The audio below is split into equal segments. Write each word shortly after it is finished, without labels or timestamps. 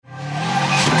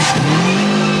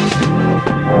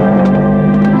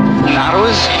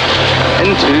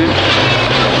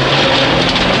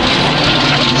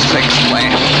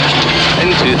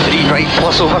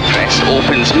Sofa Crest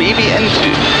opens maybe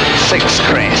into 6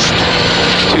 Crest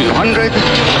 200,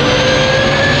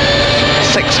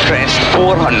 6 Crest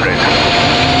 400,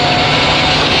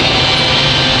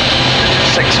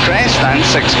 6 Crest and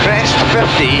 6 Crest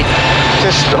 50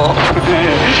 to stop.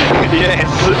 Yes,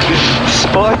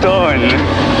 spot on.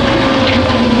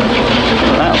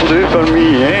 That'll do for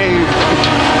me, eh?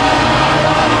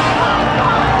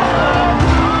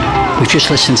 We've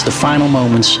just listened to the final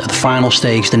moments of the final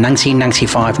stage, the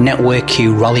 1995 Network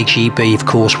Q Rally GB, of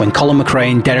course, when Colin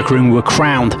McRae and Derek Room were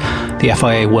crowned the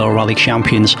FIA World Rally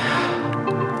Champions.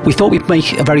 We thought we'd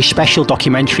make a very special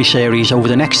documentary series over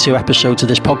the next 2 episodes of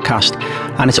this podcast,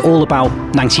 and it's all about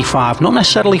 95, not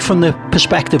necessarily from the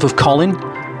perspective of Colin,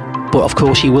 but of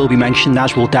course he will be mentioned,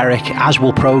 as will Derek, as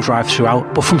will ProDrive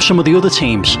throughout, but from some of the other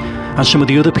teams and some of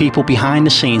the other people behind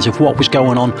the scenes of what was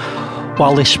going on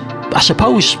while this, I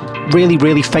suppose, really,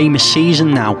 really famous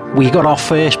season now. We got our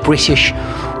first British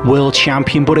world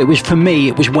champion, but it was, for me,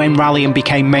 it was when rallying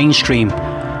became mainstream.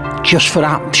 Just for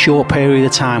that short period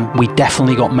of time, we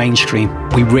definitely got mainstream.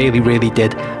 We really, really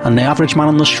did. And the average man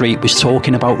on the street was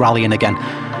talking about rallying again.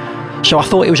 So I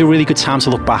thought it was a really good time to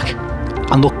look back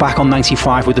on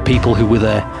 95 with the people who were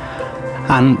there.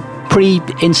 And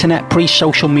pre-internet,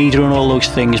 pre-social media and all those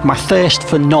things, my thirst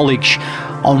for knowledge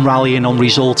on rallying, on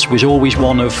results, was always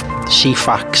one of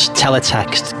CFAX,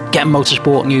 teletext, getting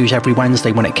motorsport news every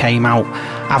Wednesday when it came out,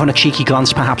 having a cheeky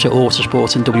glance perhaps at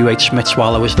Autosport and WH Smith's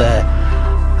while I was there,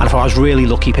 and if I was really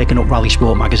lucky, picking up Rally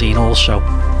Sport magazine also.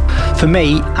 For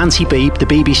me, Anti-Beep, the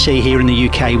BBC here in the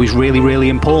UK, was really, really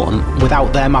important.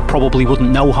 Without them, I probably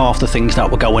wouldn't know half the things that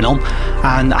were going on,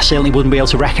 and I certainly wouldn't be able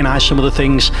to recognise some of the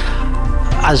things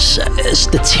as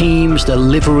the teams, the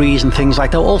liveries and things like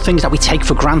that, all things that we take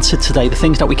for granted today, the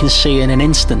things that we can see in an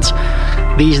instant.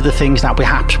 These are the things that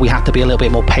perhaps we have to be a little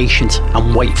bit more patient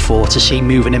and wait for to see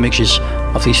moving images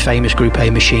of these famous Group A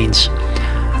machines.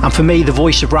 And for me, the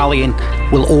voice of rallying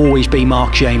will always be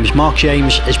Mark James. Mark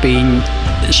James has been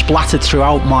splattered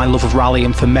throughout my love of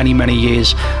rallying for many, many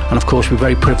years. And of course, we're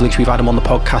very privileged. We've had him on the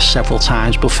podcast several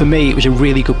times. But for me, it was a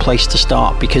really good place to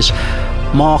start, because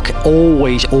Mark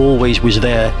always was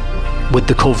there with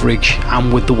the coverage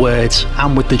and with the words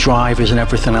and with the drivers and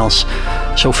everything else.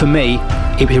 So for me,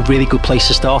 it was a really good place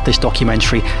to start this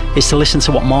documentary, is to listen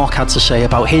to what Mark had to say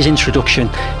about his introduction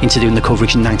into doing the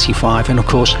coverage in 95, and of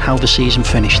course how the season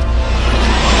finished.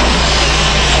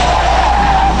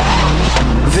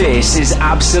 This is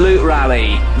Absolute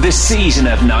Rally, the season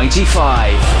of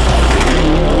 95.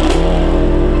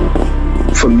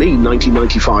 For me,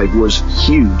 1995 was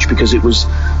huge because it was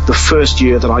the first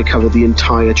year that I covered the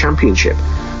entire championship.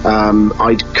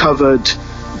 I'd covered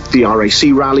the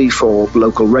RAC rally for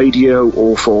local radio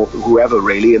or for whoever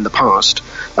really in the past,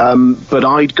 but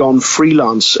I'd gone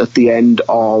freelance at the end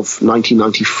of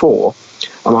 1994,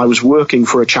 and I was working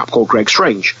for a chap called Greg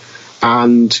Strange.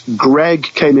 And Greg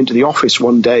came into the office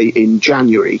one day in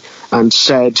January and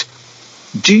said,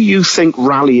 "Do you think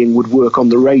rallying would work on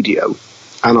the radio?"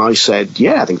 And I said,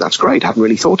 "Yeah, I think that's great. I hadn't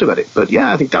really thought about it, but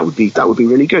yeah, I think that would be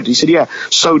really good." He said, "Yeah,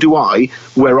 so do I.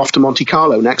 We're off to Monte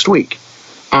Carlo next week."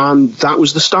 And that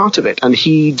was the start of it. And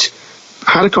he'd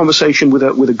had a conversation with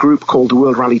a group called the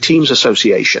World Rally Teams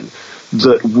Association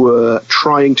that were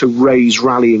trying to raise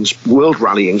world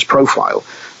rallying's profile.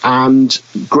 And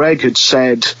Greg had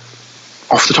said,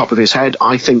 off the top of his head,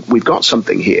 "I think we've got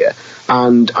something here."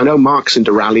 And I know Mark's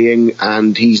into rallying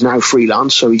and he's now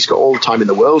freelance, so he's got all the time in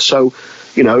the world. So,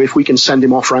 you know, if we can send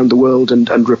him off around the world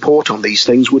and report on these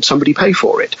things, would somebody pay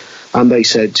for it? And they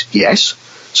said yes.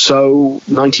 So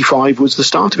 95 was the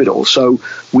start of it all. So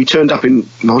we turned up in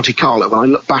Monte Carlo. When I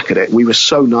look back at it, we were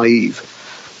so naive.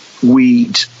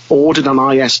 We'd ordered an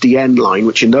ISDN line,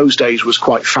 which in those days was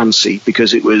quite fancy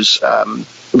because it was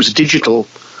a digital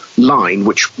line,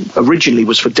 which originally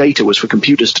was for data, was for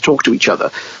computers to talk to each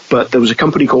other. But there was a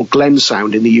company called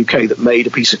Glensound in the UK that made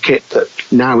a piece of kit that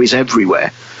now is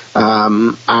everywhere.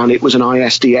 And it was an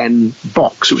ISDN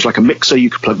box. It was like a mixer. You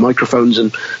could plug microphones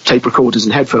and tape recorders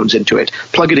and headphones into it,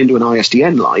 plug it into an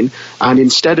ISDN line, and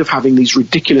instead of having these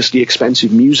ridiculously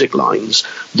expensive music lines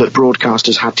that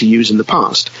broadcasters had to use in the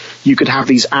past, you could have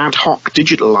these ad hoc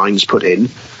digital lines put in,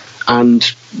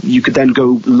 and you could then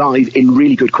go live in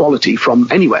really good quality from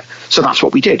anywhere. So that's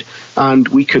what we did. And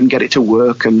we couldn't get it to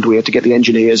work, and we had to get the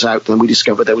engineers out. Then we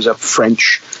discovered there was a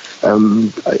French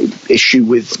issue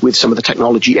with some of the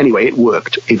technology. Anyway, it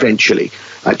worked eventually,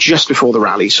 just before the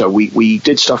rally. So we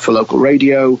did stuff for local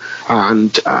radio,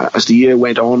 and as the year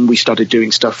went on, we started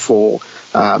doing stuff for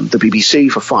the BBC,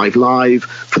 for 5 Live,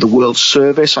 for the World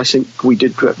Service. I think we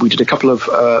did a couple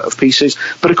of pieces.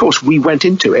 But of course, we went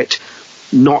into it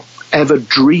not ever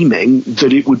dreaming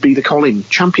that it would be the Colin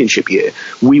Championship year.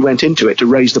 We went into it to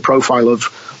raise the profile of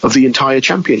the entire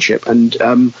championship,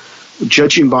 and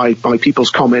judging by people's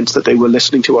comments that they were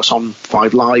listening to us on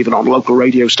 5 Live and on local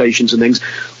radio stations and things,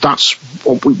 that's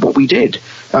what we did,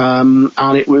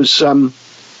 and it was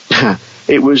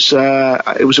it was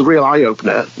a real eye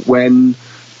opener when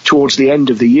towards the end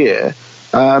of the year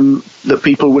that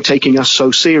people were taking us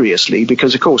so seriously,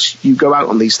 because of course you go out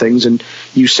on these things and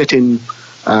you sit in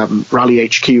Rally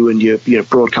HQ and you're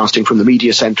broadcasting from the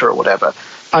media centre or whatever,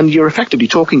 and you're effectively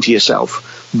talking to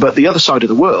yourself, but the other side of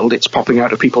the world, it's popping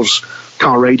out of people's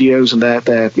car radios and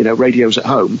their radios at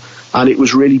home, and it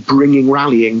was really bringing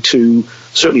rallying to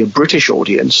certainly a British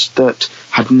audience that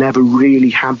had never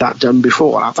really had that done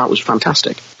before. That was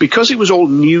fantastic. Because it was all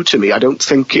new to me, I don't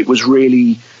think it was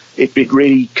really... It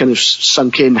really kind of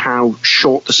sunk in how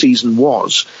short the season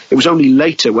was. It was only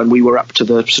later when we were up to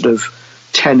the sort of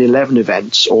 10, 11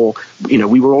 events, or,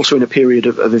 we were also in a period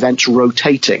of events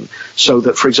rotating. So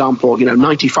that, for example,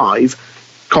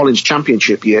 95, Colin's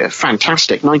Championship year,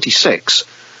 fantastic. 96,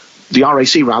 the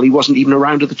RAC rally wasn't even a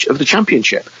round of the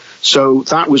championship. So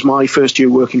that was my first year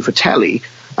working for Telly.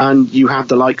 And you had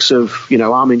the likes of,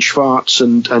 Armin Schwarz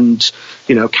and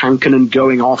Kankkunen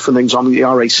going off and things on the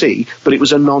RAC, but it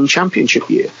was a non-championship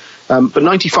year. But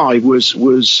 95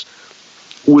 was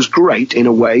great in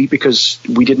a way, because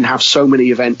we didn't have so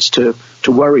many events to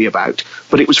worry about.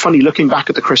 But it was funny looking back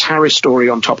at the Chris Harris story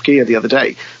on Top Gear the other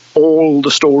day. All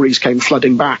the stories came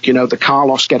flooding back, the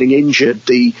Carlos getting injured,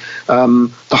 the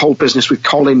whole business with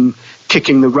Colin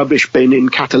kicking the rubbish bin in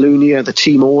Catalonia, the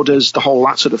team orders, the whole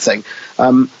that sort of thing.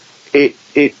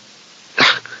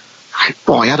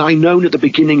 Boy, had I known at the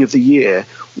beginning of the year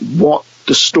what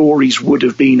the stories would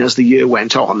have been as the year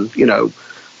went on,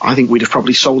 I think we'd have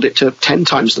probably sold it to 10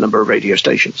 times the number of radio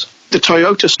stations. The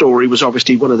Toyota story was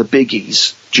obviously one of the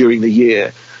biggies during the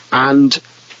year, and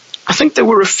I think there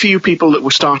were a few people that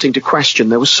were starting to question.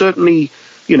 There was certainly,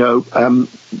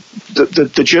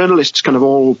 the journalists kind of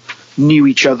all knew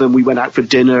each other, and we went out for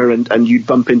dinner, and you'd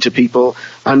bump into people,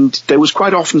 and there was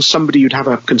quite often somebody who'd have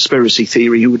a conspiracy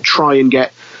theory who would try and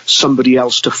get somebody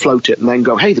else to float it and then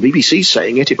go, hey, the BBC's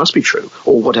saying it must be true,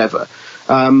 or whatever.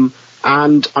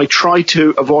 And I tried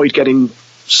to avoid getting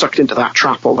sucked into that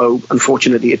trap, although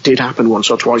unfortunately it did happen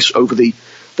once or twice over the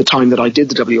time that I did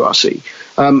the WRC.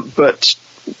 But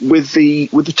with the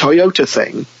Toyota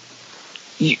thing,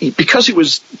 because it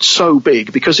was so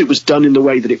big, because it was done in the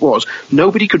way that it was,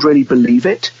 nobody could really believe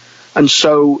it. And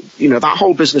so, that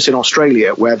whole business in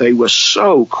Australia, where they were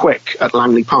so quick at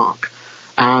Langley Park,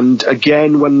 and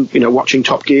again, when, watching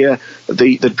Top Gear,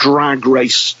 the drag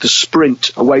race, the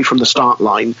sprint away from the start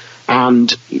line, and,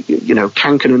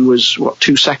 Kankkunen was,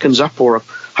 2 seconds up or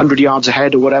 100 yards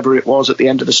ahead or whatever it was at the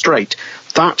end of the straight.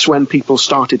 That's when people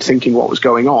started thinking what was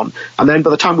going on. And then by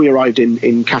the time we arrived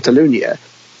in Catalonia,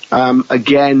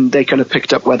 again, they kind of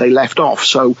picked up where they left off.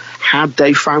 So had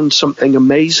they found something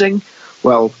amazing?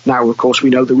 Well, now, of course,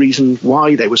 we know the reason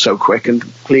why they were so quick, and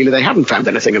clearly they hadn't found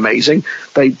anything amazing.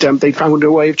 They'd found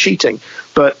a way of cheating.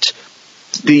 But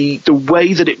the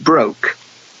way that it broke,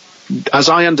 as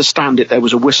I understand it, there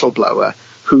was a whistleblower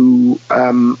who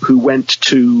went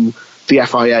to the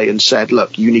FIA and said,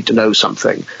 look, you need to know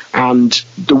something. And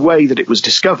the way that it was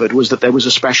discovered was that there was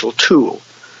a special tool.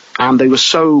 And they were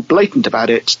so blatant about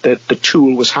it that the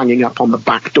tool was hanging up on the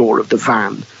back door of the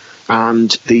van.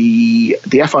 And the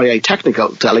FIA technical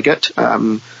delegate,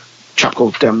 chap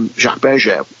called Jacques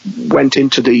Berger, went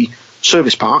into the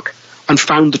service park and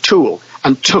found the tool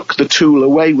and took the tool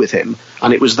away with him.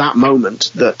 And it was that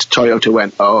moment that Toyota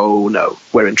went, oh no,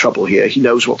 we're in trouble here. He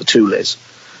knows what the tool is.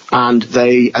 And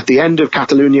they, at the end of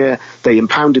Catalonia, they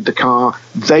impounded the car.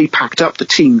 They packed up. The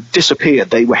team disappeared.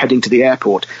 They were heading to the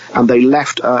airport, and they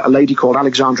left a lady called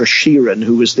Alexandra Sheeran,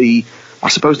 who was the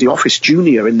office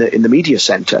junior in the media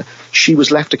centre. She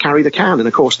was left to carry the can, and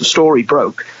of course the story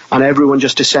broke, and everyone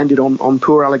just descended on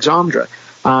poor Alexandra.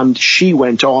 And she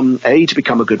went on, to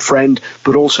become a good friend,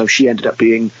 but also she ended up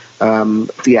being the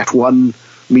F1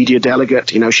 media delegate.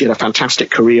 She had a fantastic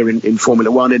career in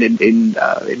Formula One and in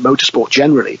motorsport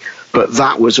generally. But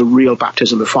that was a real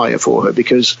baptism of fire for her,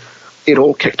 because it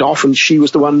all kicked off and she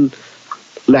was the one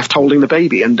left holding the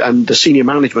baby. And the senior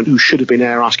management, who should have been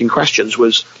there asking questions,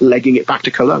 was legging it back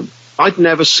to Cologne. I'd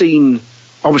never seen...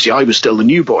 Obviously, I was still the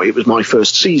new boy. It was my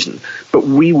first season. But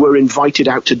we were invited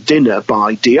out to dinner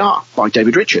by DR, by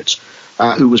David Richards,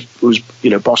 who was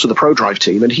boss of the ProDrive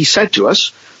team. And he said to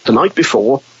us the night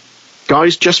before,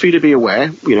 guys, just for you to be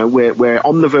aware, we're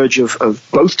on the verge of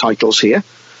both titles here.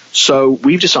 So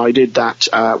we've decided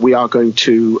that we are going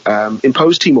to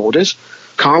impose team orders.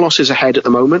 Carlos is ahead at the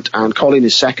moment and Colin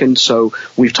is second, so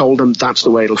we've told them that's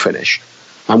the way it'll finish.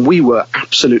 And we were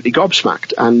absolutely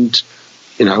gobsmacked. And,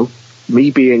 you know,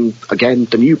 me being, again,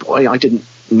 the new boy, I didn't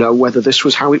know whether this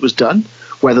was how it was done,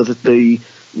 whether the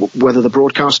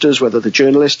broadcasters, whether the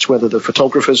journalists, whether the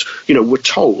photographers, you know, were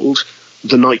told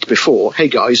the night before, hey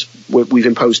guys, we've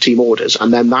imposed team orders,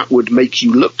 and then that would make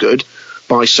you look good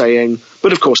by saying,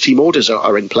 but of course team orders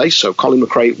are in place, so Colin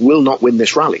McRae will not win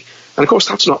this rally. And of course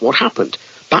that's not what happened.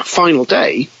 That final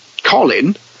day,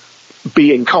 Colin,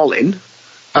 being Colin,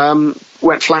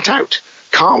 went flat out.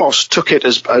 Carlos took it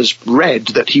as read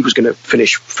that he was going to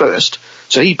finish first,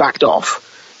 so he backed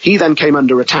off. He then came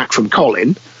under attack from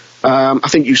Colin. I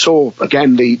think you saw,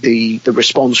 again, the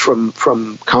response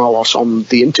from Carlos on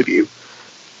the interview.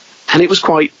 And it was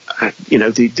quite,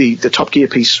 the Top Gear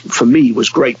piece for me was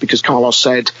great because Carlos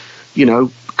said, you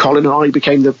know, Colin and I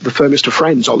became the firmest of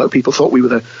friends, although people thought we were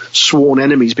the sworn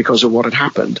enemies because of what had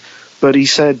happened. But he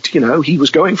said, you know, he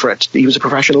was going for it. He was a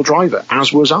professional driver,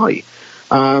 as was I.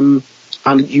 And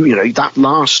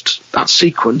that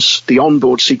sequence, the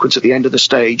onboard sequence at the end of the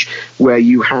stage, where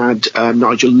you had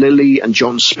Nigel Lilly and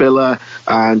John Spiller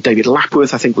and David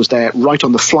Lapworth, I think, was there right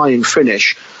on the flying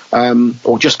finish,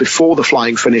 or just before the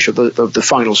flying finish of the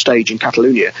final stage in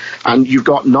Catalonia. And you've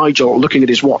got Nigel looking at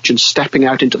his watch and stepping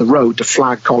out into the road to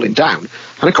flag Colin down.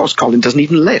 And of course, Colin doesn't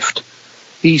even lift.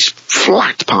 He's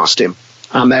flat past him.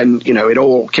 And then, you know, it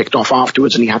all kicked off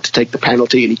afterwards and he had to take the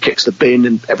penalty and he kicks the bin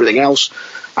and everything else.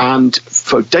 And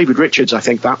for David Richards, I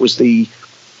think that was the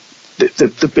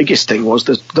biggest thing was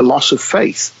the loss of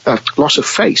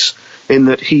face in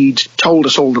that he'd told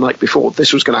us all the night before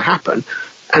this was going to happen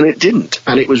and it didn't.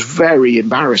 And it was very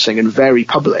embarrassing and very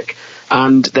public.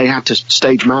 And they had to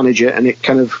stage manage it and it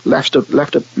kind of left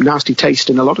a nasty taste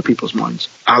in a lot of people's minds.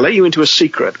 I'll let you into a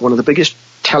secret. One of the biggest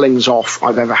tellings off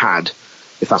I've ever had,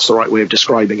 if that's the right way of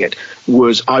describing it,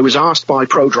 was I was asked by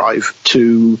ProDrive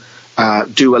to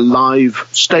do a live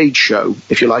stage show,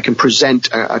 if you like, and present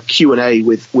a Q&A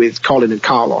with Colin and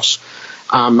Carlos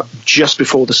just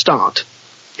before the start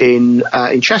in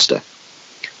Chester.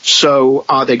 So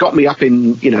they got me up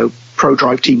in, you know,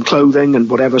 ProDrive team clothing and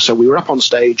whatever. So we were up on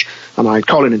stage and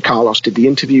Colin and Carlos did the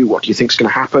interview. What do you think is going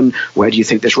to happen? Where do you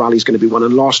think this rally is going to be won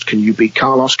and lost? Can you beat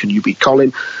Carlos? Can you beat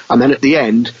Colin? And then at the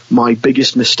end, my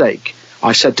biggest mistake,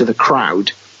 I said to the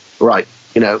crowd, right,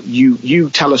 you know, you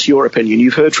tell us your opinion.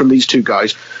 You've heard from these two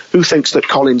guys. Who thinks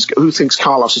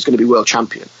Carlos is going to be world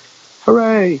champion?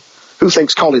 Hooray! Who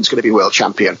thinks Colin's going to be world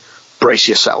champion? Brace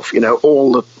yourself. You know,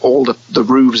 all the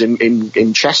roofs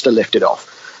in Chester lifted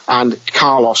off, and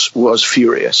Carlos was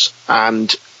furious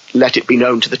and let it be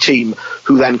known to the team,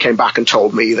 who then came back and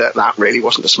told me that really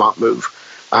wasn't a smart move,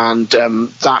 and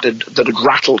that had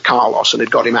rattled Carlos and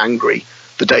had got him angry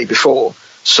the day before.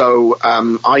 So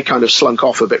I kind of slunk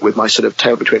off a bit with my sort of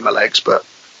tail between my legs, but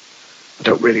I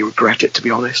don't really regret it, to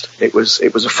be honest. It was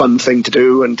a fun thing to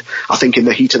do, and I think in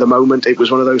the heat of the moment, it was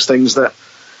one of those things that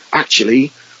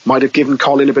actually might have given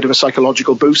Colin a bit of a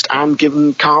psychological boost and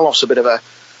given Carlos a bit of a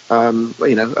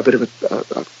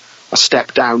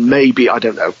step down, maybe, I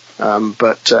don't know.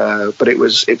 But it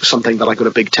was something that I got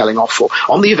a big telling off for.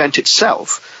 On the event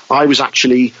itself, I was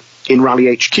actually in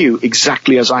Rally HQ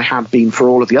exactly as I had been for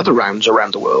all of the other rounds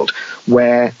around the world,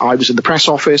 where I was in the press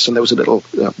office and there was a little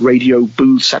radio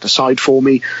booth set aside for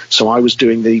me, so I was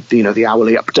doing the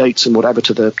hourly updates and whatever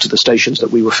to the stations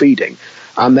that we were feeding.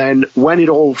 And then when it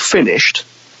all finished,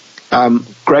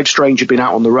 Greg Strange had been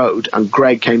out on the road, and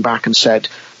Greg came back and said,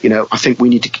 you know, I think we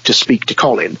need to speak to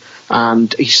Colin.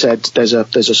 And he said, there's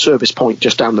a service point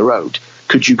just down the road.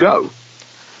 Could you go?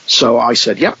 So I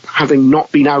said, yep. Having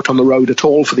not been out on the road at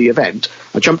all for the event,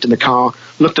 I jumped in the car,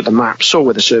 looked at the map, saw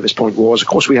where the service point was. Of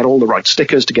course, we had all the right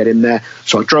stickers to get in there.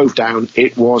 So I drove down.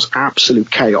 It was absolute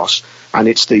chaos. And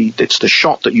it's the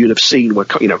shot that you'll have seen where,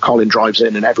 you know, Colin drives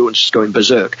in and everyone's just going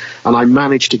berserk. And I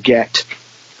managed to get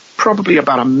probably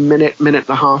about a minute and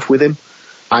a half with him.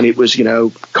 And it was, you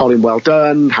know, Colin, well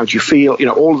done. How do you feel? You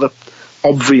know, all the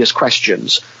obvious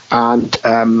questions. And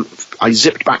I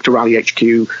zipped back to Rally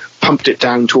HQ, pumped it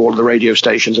down to all of the radio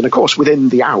stations. And of course, within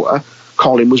the hour,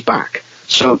 Colin was back.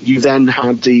 So you then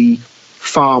had the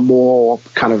far more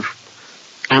kind of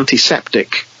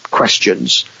antiseptic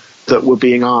questions that were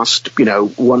being asked, you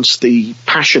know, once the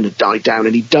passion had died down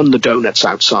and he'd done the donuts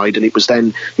outside, and it was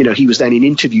then, you know, he was then in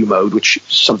interview mode, which is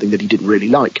something that he didn't really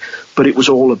like. But it was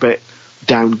all a bit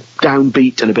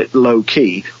downbeat and a bit low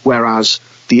key, whereas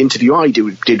the interview I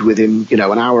did with him, you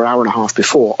know, an hour and a half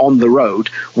before on the road,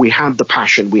 we had the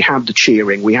passion, we had the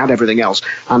cheering, we had everything else.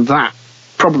 And that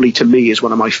probably to me is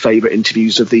one of my favourite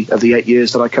interviews of the 8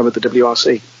 years that I covered the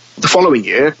WRC. the following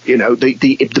year,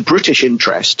 the British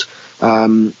interest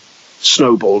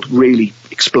snowballed, really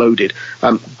exploded.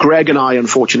 Greg and I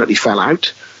unfortunately fell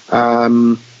out.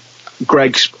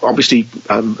 Greg's obviously,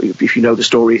 if you know the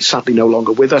story, is sadly no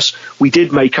longer with us. We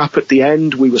did make up at the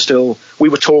end. We were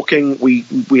talking.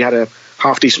 We had a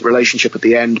half decent relationship at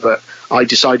the end, but I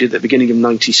decided at the beginning of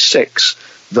 '96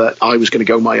 that I was going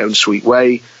to go my own sweet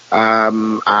way.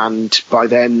 And by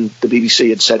then the BBC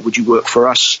had said, would you work for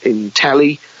us in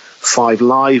telly? 5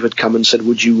 Live had come and said,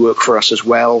 would you work for us as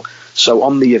well? So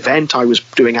on the event, I was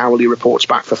doing hourly reports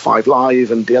back for 5 Live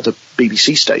and the other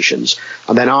BBC stations.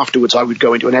 And then afterwards, I would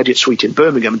go into an edit suite in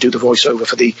Birmingham and do the voiceover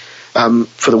for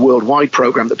the worldwide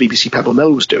programme that BBC Pebble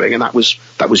Mill was doing. And that was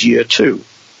year 2.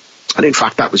 And in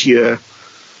fact, that was year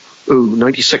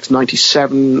 96,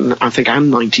 97, I think,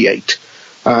 and 98.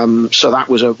 So that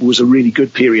was a really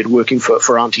good period working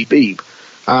for Auntie Beeb.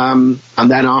 And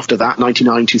then after that,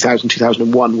 99, 2000,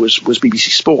 2001 was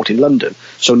BBC Sport in London.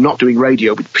 So not doing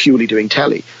radio, but purely doing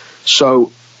telly.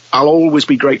 So I'll always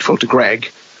be grateful to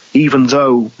Greg, even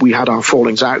though we had our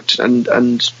fallings out and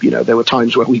there were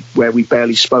times where we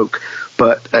barely spoke.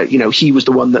 But, he was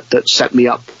the one that set me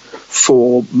up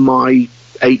for my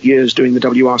 8 years doing the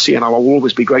WRC, and I'll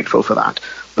always be grateful for that.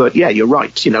 But yeah, you're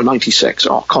right. 96.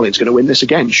 Oh, Colin's going to win this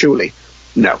again, surely.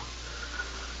 No.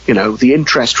 The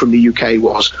interest from the UK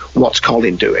was, what's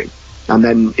Colin doing? And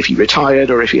then if he retired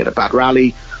or if he had a bad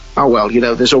rally, oh well,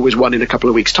 there's always one in a couple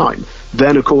of weeks' time.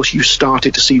 Then, of course, you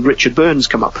started to see Richard Burns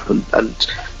come up and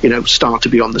start to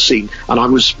be on the scene. And I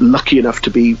was lucky enough to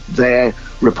be there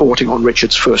reporting on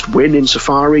Richard's first win in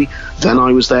Safari. Then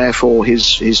I was there for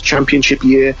his championship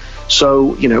year.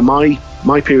 So,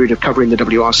 my period of covering the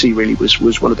WRC really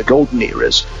was one of the golden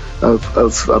eras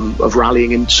of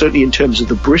rallying, and certainly in terms of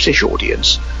the British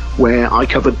audience, where I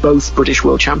covered both British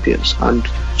World Champions, and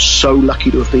so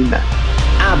lucky to have been there.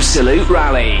 Absolute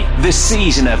Rally, the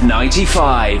season of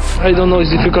 95. I don't know,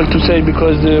 it's difficult to say,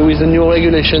 because with the new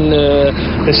regulation,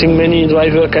 I think many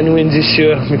drivers can win this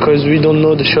year, because we don't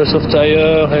know the choice of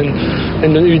tire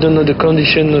and we don't know the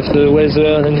condition of the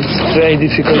weather, and it's very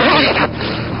difficult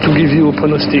to give you a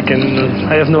prognostic, and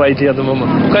I have no idea at the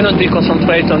moment. You cannot be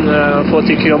concentrate on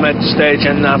 40 kilometer stage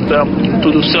and after to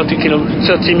do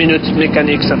 30 minutes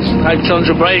mechanics. I change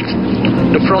the brake,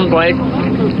 the front brake.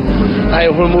 I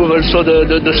remove also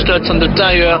the studs on the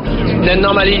tire. Then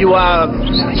normally you have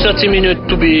 30 minutes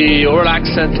to be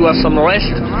relaxed and to have some rest,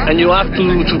 and you have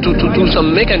to do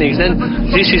some mechanics. And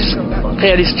this is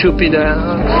really stupid.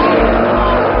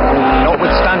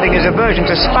 Notwithstanding his aversion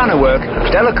to spanner work,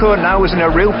 Delacour now was in a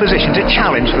real position to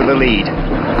challenge for the lead.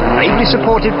 Ably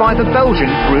supported by the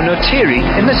Belgian Bruno Thierry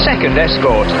in the second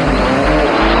escort.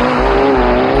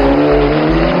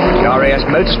 The RAS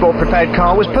Motorsport prepared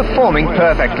car was performing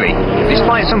perfectly.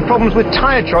 Despite some problems with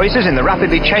tyre choices in the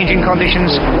rapidly changing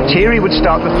conditions, Thierry would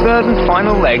start the third and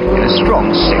final leg in a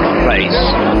strong 6th place.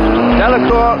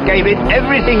 Delacour gave it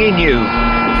everything he knew,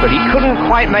 but he couldn't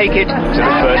quite make it to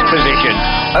the first position.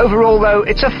 Overall, though,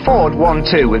 it's a Ford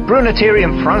 1-2, with Bruno Thierry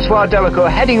and Francois Delacour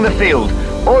heading the field.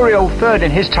 Oriol third in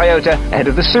his Toyota, ahead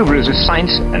of the Subarus of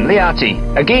Sainz and Liati.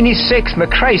 Aghini 6th,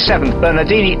 McRae 7th,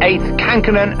 Bernardini 8th,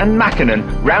 Kankkunen and Mäkinen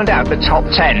round out the top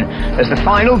 10 as the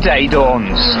final day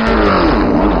dawns.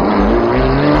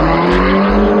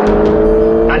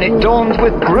 And it dawns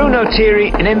with Bruno Thierry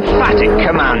in emphatic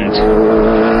command.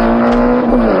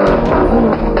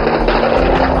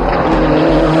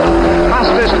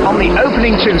 Fastest on the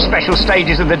opening 2 special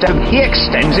stages of the day, he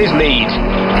extends his lead.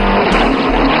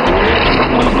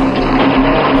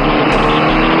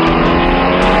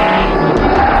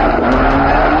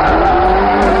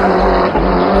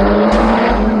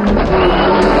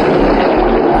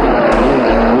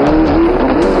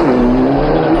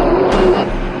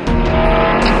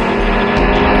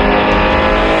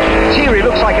 Thierry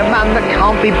looks like a man that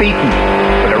can't be beaten.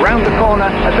 But around the corner,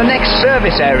 at the next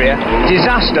service area,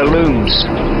 disaster looms.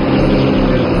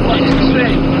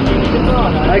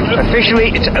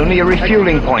 Officially, it's only a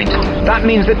refueling point. That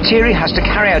means that Thierry has to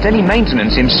carry out any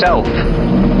maintenance himself.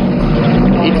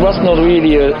 It was not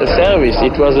really a service,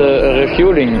 it was a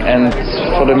refueling, and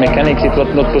for the mechanics it was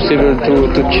not possible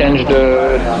to change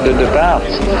the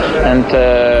parts. And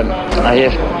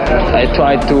I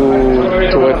tried to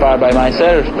repair by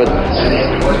myself, but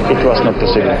it was not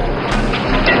possible.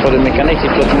 For the mechanics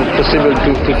it was not possible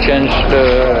to change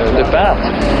the parts.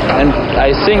 And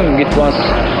I think it was,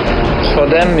 for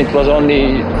them it was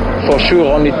only, for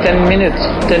sure, only 10 minutes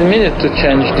to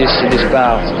change this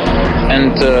part.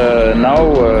 And now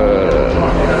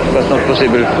it was not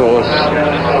possible for us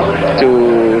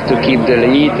to keep the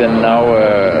lead, and now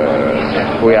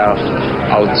we are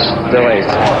out the race.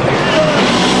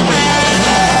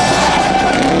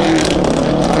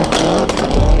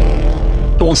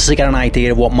 I wanted to get an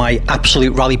idea of what my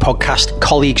Absolute Rally podcast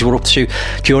colleagues were up to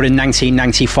during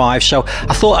 1995, so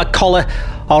I thought I'd collar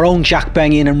our own Jack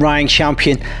Benyon and Ryan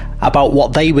Champion about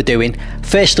what they were doing.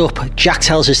 First up, Jack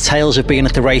tells his tales of being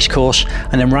at the racecourse,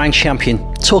 and then Ryan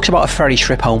Champion talks about a ferry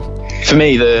trip home. For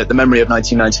me, the memory of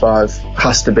 1995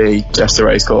 has to be Chester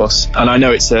Racecourse, and I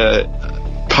know it's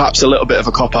perhaps a little bit of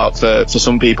a cop-out for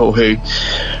some people who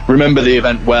remember the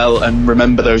event well and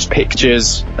remember those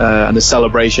pictures and the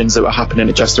celebrations that were happening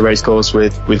at Chester Racecourse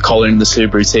with Colin and the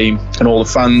Subaru team and all the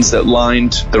fans that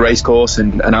lined the racecourse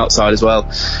and outside as well.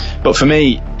 But for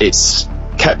me, it's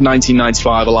kept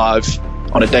 1995 alive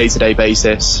on a day-to-day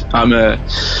basis. I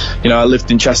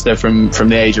lived in Chester from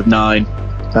the age of 9.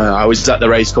 I was at the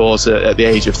racecourse at the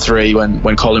age of 3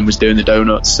 when Colin was doing the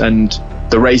donuts, and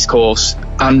the racecourse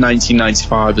and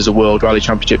 1995 as a World Rally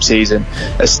Championship season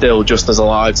are still just as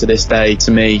alive to this day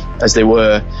to me as they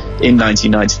were in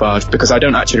 1995, because I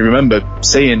don't actually remember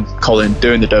seeing Colin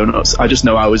doing the donuts. I just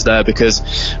know I was there because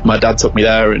my dad took me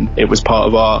there, and it was part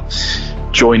of our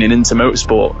joining into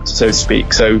motorsport, so to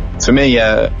speak. So for me,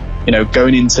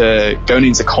 going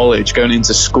into college, going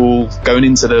into school, going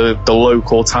into the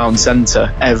local town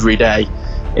centre every day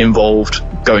involved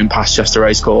going past Chester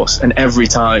Racecourse, and every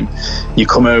time you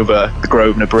come over the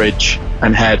Grosvenor Bridge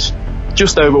and head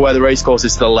just over where the racecourse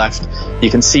is to the left,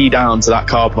 you can see down to that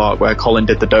car park where Colin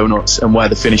did the donuts and where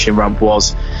the finishing ramp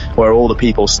was, where all the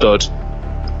people stood.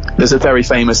 There's a very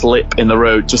famous lip in the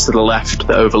road just to the left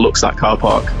that overlooks that car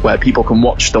park, where people can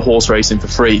watch the horse racing for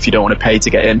free if you don't want to pay to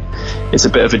get in. It's a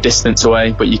bit of a distance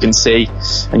away, but you can see,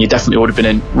 and you definitely would have been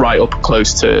in right up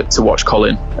close to watch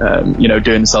Colin,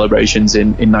 doing the celebrations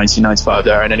in 1995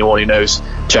 there. And anyone who knows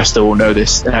Chester will know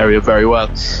this area very well.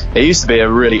 There used to be a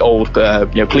really old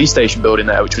police station building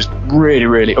there, which was really,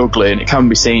 really ugly, and it can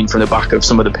be seen from the back of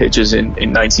some of the pictures in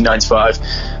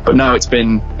 1995. But now it's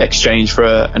been exchanged for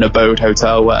an abode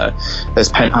hotel where there's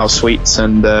penthouse suites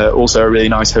and also a really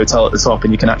nice hotel at the top,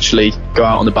 and you can actually go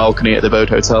out on the balcony at the Abode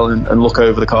Hotel and look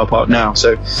over the car park now.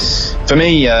 So for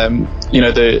me,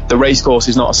 the racecourse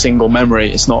is not a single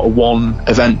memory, it's not a one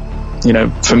event.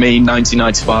 For me,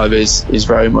 1995 is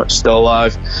very much still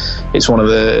alive. It's one of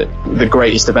the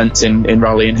greatest events in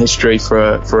rallying history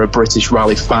for a British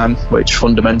rally fan, which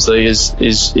fundamentally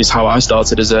is how I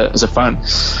started as a fan.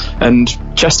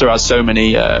 And Chester has so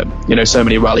many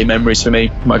rally memories for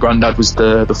me. My granddad was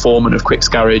the foreman of Quick's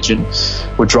Garage and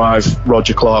would drive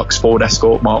Roger Clark's Ford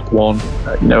Escort Mark 1,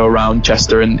 around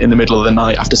Chester in the middle of the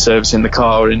night after servicing the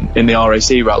car in the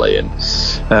RAC rally, and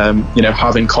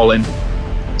having Colin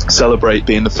celebrate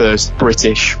being the first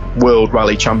British World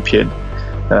Rally Champion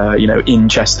in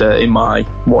Chester, in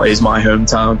what is my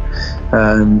hometown.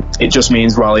 It just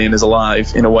means rallying is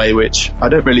alive in a way which I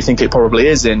don't really think it probably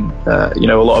is in a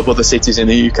lot of other cities in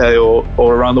the UK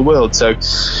or around the world. So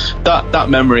that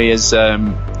memory is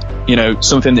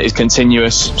something that is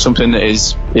continuous, something that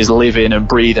is living and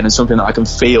breathing, and something that I can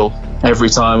feel every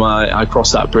time I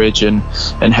cross that bridge and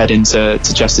head into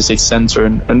Chester City Centre.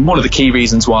 And one of the key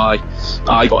reasons why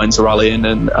I got into rallying,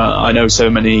 and I know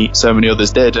so many others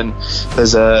did, and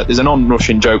there's an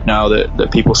on-Russian joke now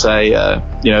that people say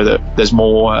that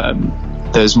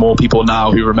there's more people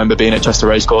now who remember being at Chester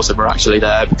Racecourse than were actually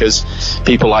there, because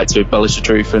people like to embellish the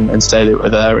truth and say they were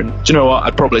there. And do you know what?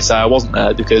 I'd probably say I wasn't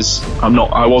there, because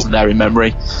I wasn't there in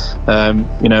memory.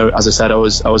 As I said, I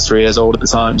was 3 years old at the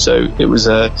time, so it was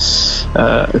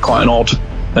quite an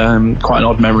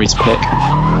odd memory to pick.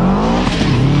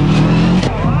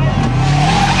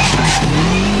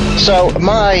 So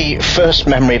my first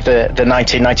memory of the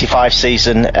 1995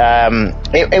 season,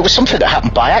 it was something that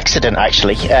happened by accident,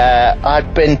 actually.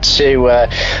 I'd been to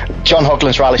John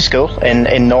Hogland's rally school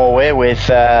in Norway with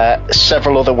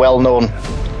several other well-known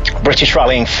British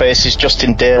rallying faces: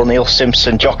 Justin Dale, Neil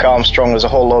Simpson, Jock Armstrong. There's a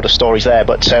whole load of stories there,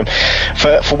 but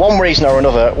for one reason or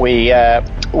another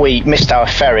we missed our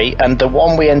ferry, and the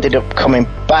one we ended up coming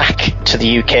back to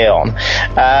the UK on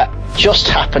just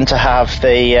happened to have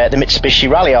the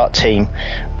Mitsubishi Rally Art team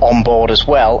on board as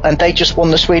well, and they just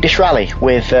won the Swedish Rally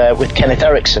with Kenneth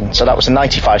Eriksson. So that was a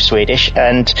 95 Swedish,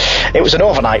 and it was an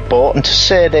overnight boat, and to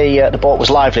say the boat was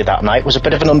lively that night was a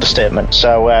bit of an understatement.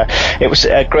 So it was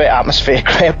a great atmosphere,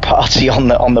 great party on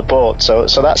the boat. So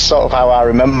that's sort of how I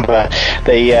remember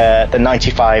the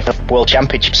 95 World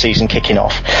Championship season kicking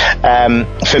off.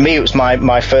 For me, it was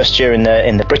my first year in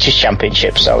the British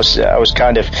Championships. I was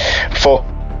kind of focusing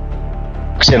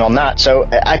on that. So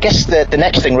I guess the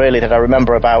next thing really that I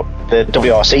remember about the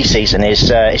WRC season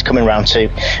is coming round to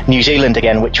New Zealand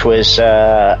again, which was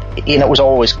it was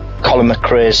always Colin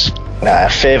McRae's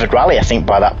favoured rally, I think,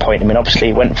 by that point. I mean, obviously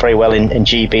he went very well in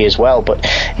GB as well, but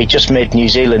he just made New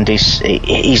Zealand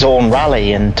his own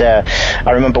rally. And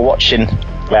I remember watching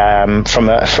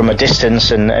from a distance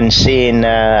and seeing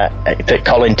that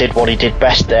Colin did what he did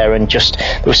best there, and just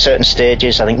there were certain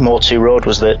stages. I think Motu Road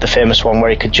was the famous one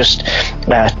where he could just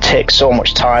take so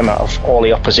much time out of all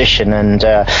the opposition, and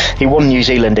he won New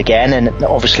Zealand again. And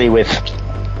obviously with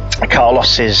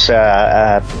Carlos's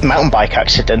mountain bike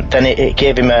accident, then it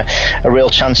gave him a real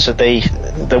chance at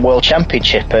the World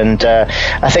Championship. And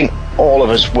I think all of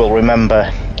us will remember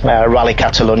Rally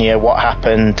Catalunya, what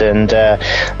happened, and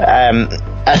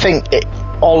I think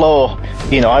although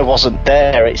I wasn't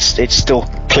there, it's still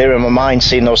clear in my mind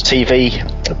seeing those TV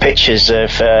pictures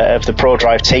of the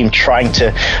ProDrive team trying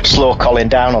to slow Colin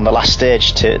down on the last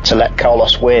stage to let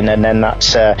Carlos win, and then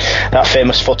that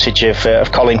famous footage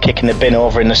of Colin kicking the bin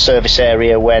over in the service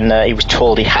area when he was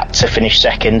told he had to finish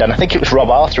second. And I think it was Rob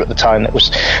Arthur at the time that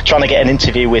was trying to get an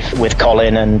interview with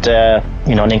Colin, and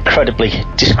an incredibly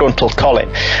disgruntled Colin,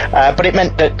 but it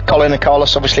meant that Colin and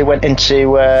Carlos obviously went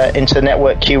into the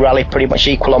Network Q rally pretty much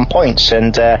equal on points.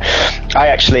 And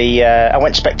I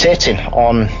went spectating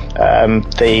on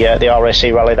the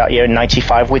RAC rally that year in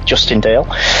 '95 with Justin Dale,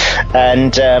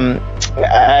 and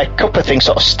a couple of things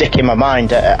sort of stick in my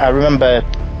mind. I remember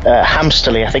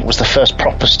Hamsterley, I think, was the first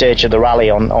proper stage of the rally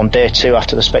on day 2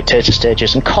 after the spectator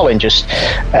stages, and Colin just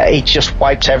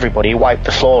wiped everybody. He wiped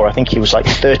the floor. I think he was like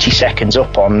 30 seconds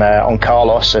up on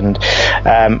Carlos, and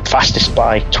fastest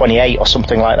by 28 or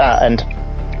something like that. And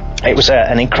it was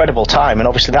an incredible time, and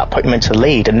obviously that put him into the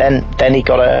lead. And then he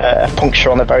got a puncture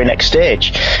on the very next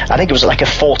stage. I think it was like a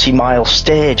 40-mile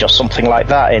stage or something like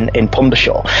that in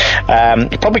Pundershaw.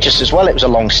 Probably just as well it was a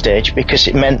long stage, because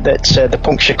it meant that the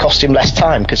puncture cost him less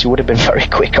time, because he would have been very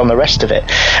quick on the rest of it.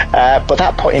 But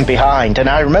that put him behind, and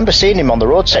I remember seeing him on the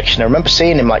road section. I remember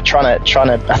seeing him like trying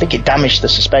to I think it damaged the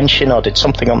suspension or did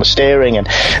something on the steering, and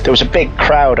there was a big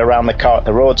crowd around the car at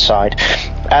the roadside.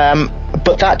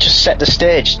 But that just set the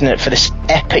stage, didn't it, for this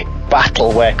epic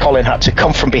battle where Colin had to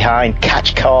come from behind,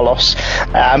 catch Carlos,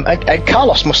 and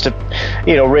Carlos must have,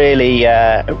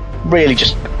 really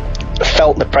just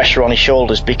felt the pressure on his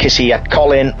shoulders, because he had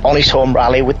Colin on his home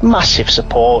rally with massive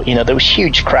support. There was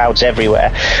huge crowds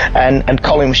everywhere, and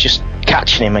Colin was just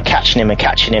catching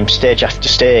him stage after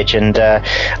stage. And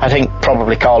I think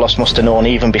probably Carlos must have known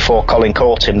even before Colin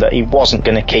caught him that he wasn't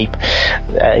going to keep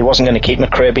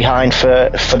McRae behind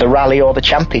for the rally or the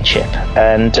championship.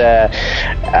 And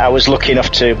I was lucky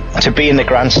enough to be in the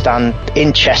grandstand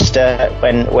in Chester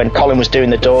when Colin was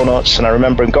doing the donuts, and I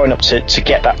remember him going up to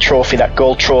get that trophy, that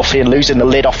gold trophy, and losing the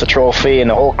lid off the trophy, and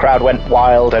the whole crowd went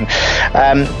wild. And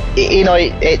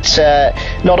it's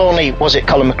not only was it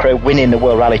Colin McRae winning the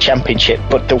World Rally Championship,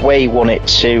 but the way he won it,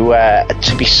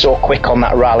 to be so quick on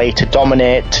that rally, to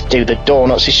dominate, to do the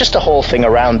donuts, it's just a whole thing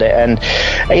around it. And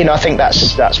I think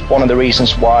that's one of the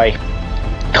reasons why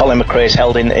Colin McRae is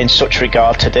held in such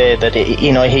regard today, that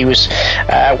he was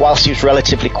whilst he was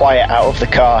relatively quiet out of the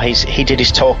car, he did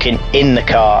his talking in the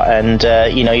car, and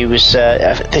he was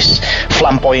this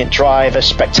flamboyant driver,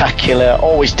 spectacular,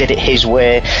 always did it his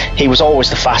way. He was always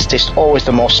the fastest, always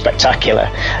the most spectacular,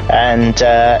 and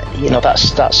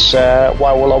that's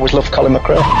why we'll always love Colin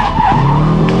McRae.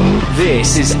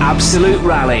 This is Absolute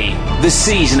Rally, the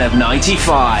season of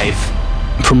 '95.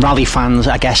 From rally fans,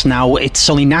 I guess now it's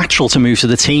only natural to move to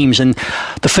the teams, and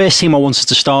the first team I wanted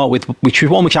to start with, which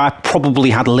was one which I probably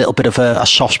had a little bit of a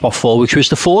soft spot for, which was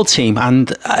the Ford team.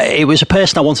 And it was a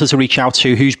person I wanted to reach out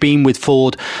to who's been with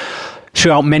Ford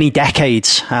throughout many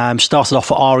decades. Started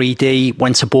off at RED,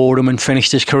 went to Boreham and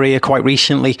finished his career quite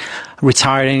recently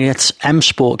retiring at M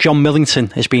Sport. John Millington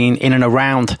has been in and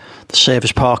around the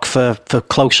service park for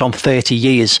close on 30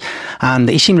 years, and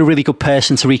he seemed a really good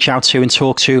person to reach out to and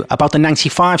talk to about the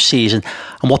 95 season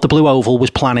and what the Blue Oval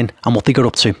was planning and what they got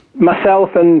up to.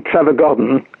 Myself and Trevor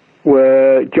Godden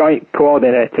were joint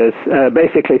coordinators.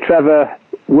 Basically, Trevor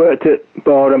worked at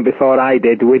Boreham before I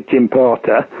did with Jim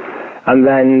Porter, and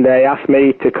then they asked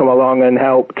me to come along and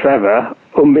help Trevor.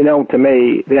 Unbeknown to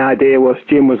me, the idea was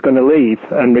Jim was going to leave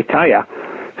and retire.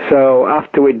 So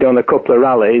after we'd done a couple of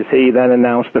rallies, he then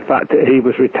announced the fact that he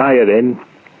was retiring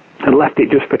and left it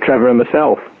just for Trevor and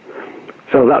myself.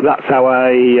 So that's how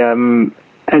I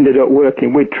ended up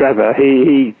working with Trevor.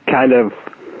 He kind of,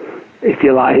 if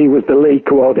you like, he was the lead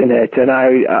coordinator, and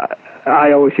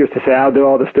I always used to say, I'll do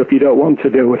all the stuff you don't want to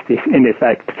do, in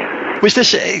effect. Was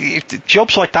this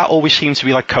jobs like that always seem to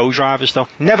be like co-drivers though?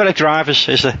 Never had drivers,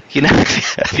 is there? You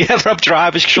never have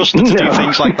drivers trusted to do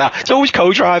things like that. It's always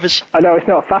co-drivers. I know, it's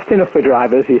not fast enough for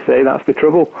drivers, you see, that's the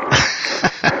trouble.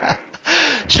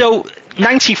 So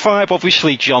 95,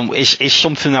 obviously, John, is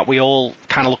something that we all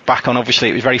kind of look back on. Obviously,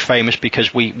 it was very famous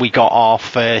because we got our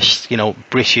first,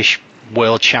 British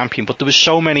world champion. But there was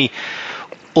so many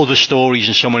other stories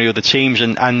and so many other teams,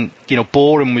 and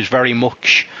Boreham was very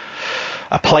much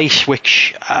a place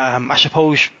which I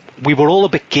suppose we were all a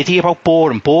bit giddy about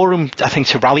Boreham. Boreham, I think,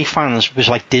 to rally fans was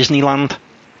like Disneyland,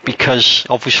 because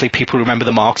obviously people remember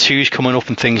the Mark IIs coming up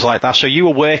and things like that. So you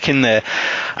were working there,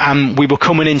 and we were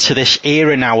coming into this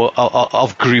era now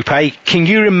of Group A. Can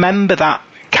you remember that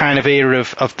kind of era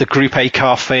of the Group A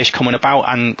car first coming about,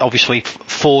 and obviously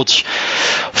Ford's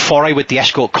foray with the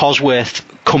Escort Cosworth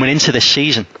coming into this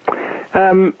season?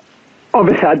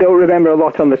 Obviously, I don't remember a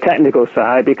lot on the technical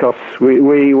side because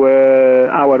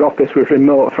our office was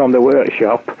remote from the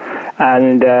workshop,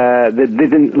 and they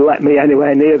didn't let me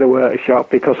anywhere near the workshop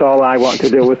because all I wanted to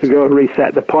do was to go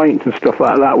reset the points and stuff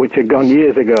like that, which had gone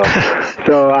years ago.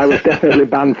 So I was definitely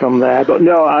banned from there. But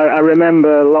no, I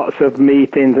remember lots of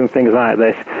meetings and things like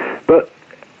this. But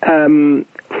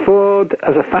Ford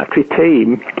as a factory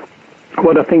team,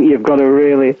 what I think you've got to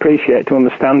really appreciate to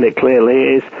understand it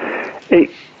clearly is it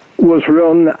was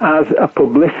run as a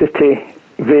publicity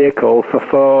vehicle for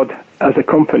Ford as a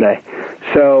company.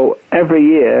 So every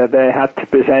year they had to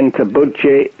present a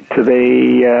budget to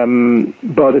the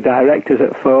board of directors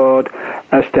at Ford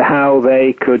as to how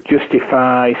they could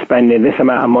justify spending this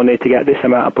amount of money to get this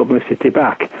amount of publicity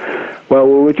back. Well,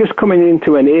 we were just coming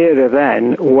into an era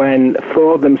then when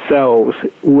Ford themselves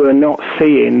were not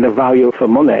seeing the value for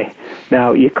money.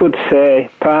 Now, you could say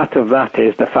part of that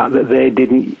is the fact that they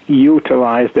didn't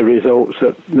utilise the results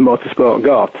that the motorsport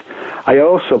got. I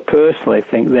also personally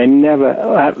think they never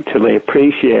actually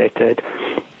appreciated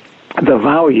the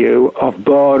value of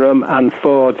Boreham and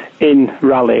Ford in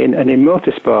rallying and in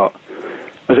motorsport.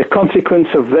 As a consequence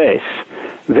of this,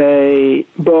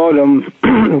 Boreham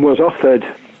was offered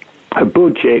a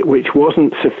budget which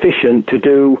wasn't sufficient to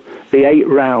do the 8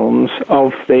 rounds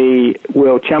of the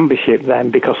World Championship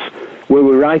then, because we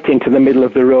were right into the middle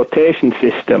of the rotation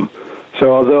system.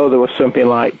 So although there was something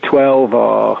like 12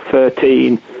 or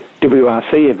 13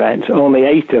 WRC events, only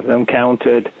 8 of them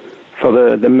counted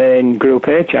for the main Group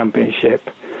A championship.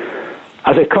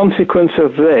 As a consequence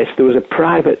of this, there was a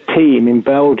private team in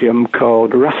Belgium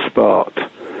called Rasport,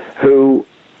 who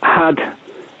had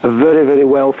a very, very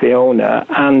wealthy owner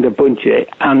and a budget,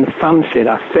 and fancied,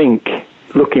 I think,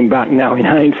 looking back now in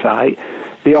hindsight,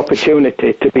 the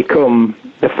opportunity to become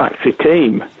the factory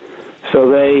team.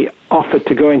 So they offered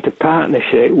to go into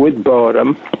partnership with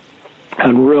Boreham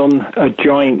and run a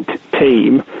joint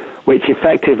team, which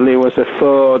effectively was a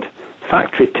Ford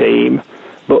factory team,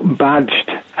 but badged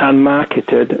and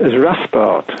marketed as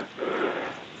Rasport.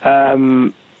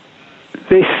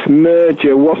 This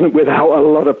merger wasn't without a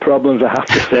lot of problems, I have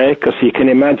to say, because you can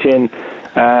imagine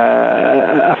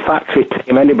a factory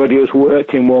team, anybody who's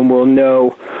worked in one will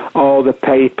know all the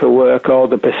paperwork, all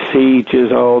the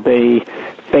procedures, all the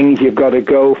things you've got to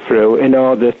go through in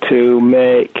order to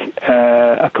make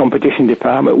a competition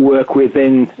department work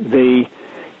within the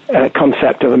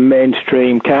concept of a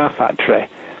mainstream car factory.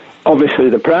 Obviously,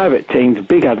 the private team's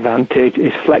big advantage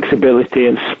is flexibility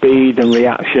and speed and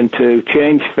reaction to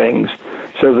change things.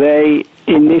 So they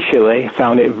initially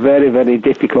found it very, very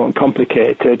difficult and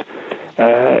complicated.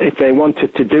 If they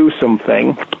wanted to do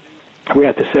something, we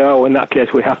had to say, oh, in that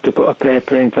case, we have to put a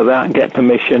paper in for that and get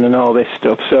permission and all this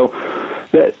stuff. So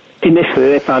initially,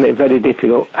 they found it very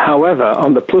difficult. However,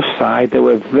 on the plus side, they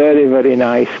were very, very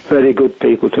nice, very good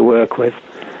people to work with.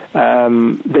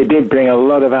 They did bring a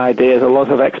lot of ideas, a lot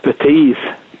of expertise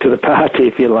to the party,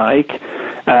 if you like,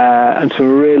 and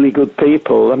some really good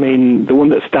people. I mean, the one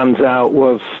that stands out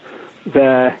was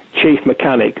their chief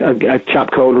mechanic, a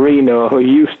chap called Reno, who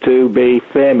used to be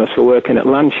famous for working at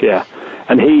Lancia,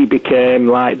 and he became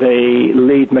like the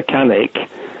lead mechanic.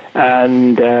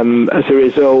 And as a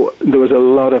result, there was a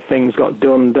lot of things got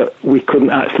done that we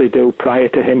couldn't actually do prior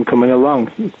to him coming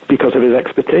along because of his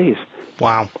expertise.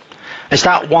 Wow. Is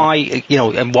that why,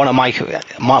 one of my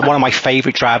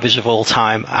favourite drivers of all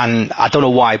time, and I don't know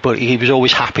why, but he was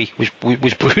always happy,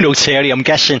 was Bruno Thierry. I'm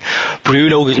guessing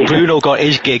Bruno got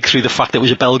his gig through the fact that it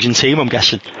was a Belgian team, I'm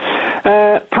guessing.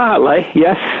 Partly,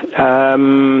 yes.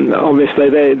 Obviously,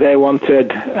 they wanted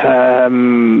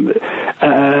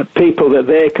people that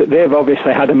they've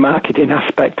obviously had a marketing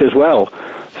aspect as well.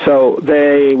 So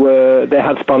they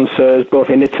had sponsors both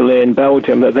in Italy and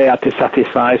Belgium that they had to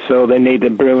satisfy, so they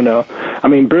needed Bruno. I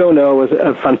mean, Bruno was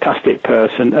a fantastic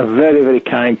person, a very, very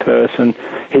kind person.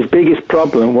 His biggest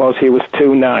problem was he was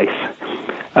too nice.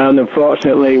 And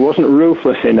unfortunately, he wasn't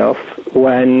ruthless enough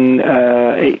when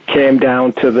it came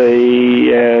down to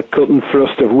the cut and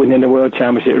thrust of winning the World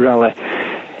Championship Rally.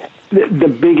 The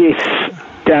biggest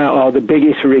doubt or the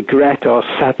biggest regret or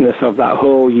sadness of that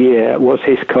whole year was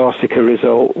his Corsica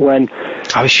result. When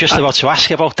I was just about to ask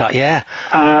about that, yeah.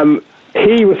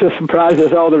 He was as surprised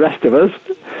as all the rest of us.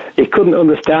 He couldn't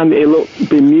understand. He looked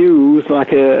bemused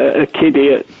like a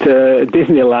kiddie at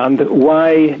Disneyland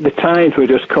why the times were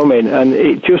just coming, and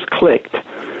it just clicked.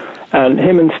 And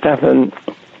him and Stefan,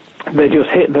 they just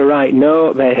hit the right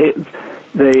note. They hit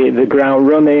the ground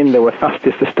running. They were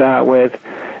fastest to start with.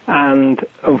 And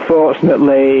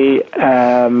unfortunately,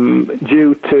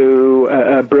 due to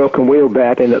a broken wheel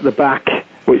bearing at the back,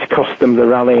 which cost them the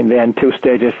rally in the end, 2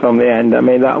 stages from the end. I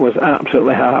mean, that was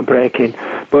absolutely heartbreaking.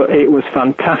 But it was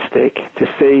fantastic to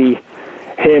see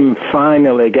him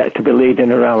finally get to be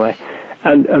leading a rally.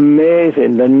 And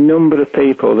amazing the number of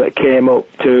people that came up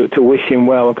to wish him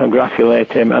well and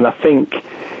congratulate him. And I think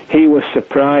he was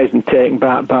surprised and taken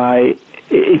back by,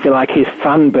 if you like, his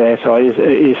fan base or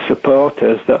his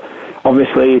supporters that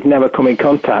obviously he'd never come in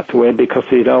contact with because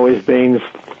he'd always been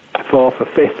 4th or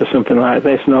 5th or something like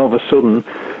this, and all of a sudden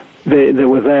they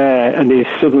were there, and he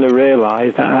suddenly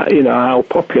realised that, you know, how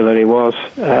popular he was.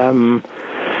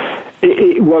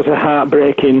 It was a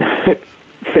heartbreaking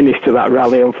finish to that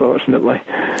rally, unfortunately.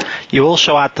 You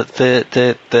also had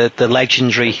the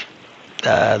legendary,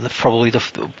 probably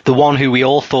the one who we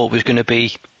all thought was going to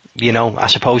be, you know, I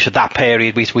suppose at that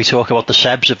period we talk about the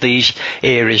Sebs of these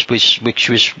eras, which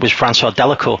was Francois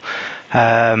Delacour,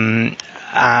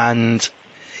 and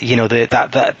you know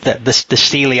the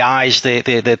steely eyes. I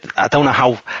don't know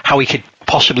how he could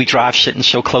possibly drive sitting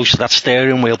so close to that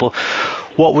steering wheel. But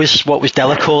what was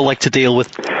Delacour like to deal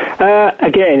with?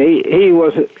 Again, he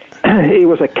was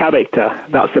a character.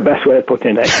 That's the best way of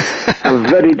putting it. A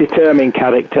very determined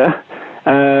character.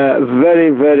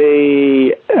 Very,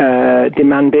 very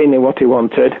demanding in what he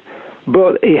wanted,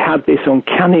 but he had this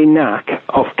uncanny knack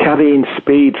of carrying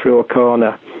speed through a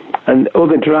corner, and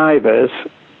other drivers,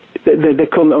 they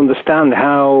couldn't understand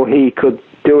how he could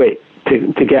do it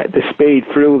to get the speed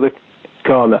through the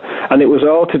corner, and it was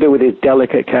all to do with his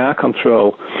delicate car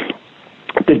control.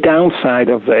 The downside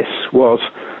of this was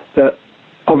that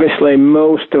obviously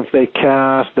most of the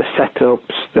cars, the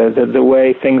setups, the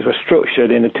way things were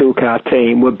structured in a two-car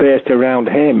team were based around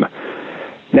him.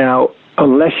 Now,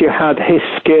 unless you had his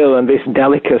skill and this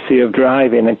delicacy of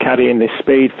driving and carrying this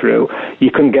speed through,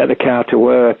 you couldn't get the car to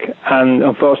work. And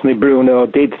unfortunately, Bruno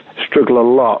did struggle a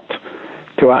lot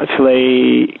to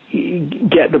actually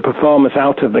get the performance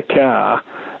out of the car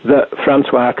that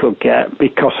Francois could get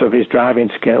because of his driving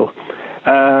skill.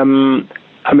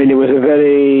 I mean, he was a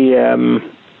very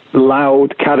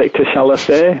loud character, shall I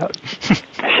say,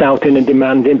 shouting and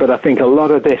demanding, but I think a lot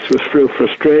of this was through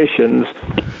frustrations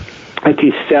at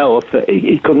himself that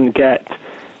he couldn't get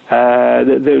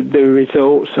the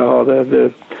results or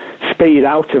the speed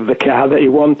out of the car that he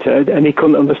wanted, and he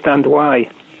couldn't understand why.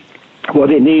 What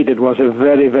he needed was a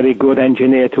very, very good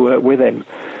engineer to work with him,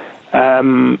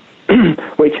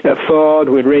 which at Ford,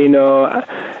 with Reno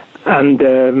and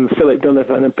Philip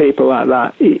Donovan and people like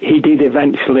that, he did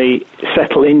eventually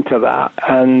settle into that,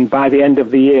 and by the end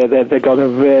of the year they got a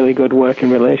really good working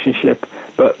relationship.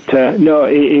 But no,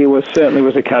 he certainly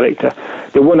was a character.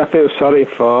 The one I feel sorry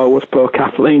for was poor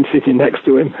Kathleen sitting next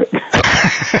to him.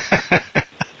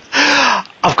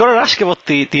 I've got to ask about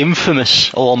the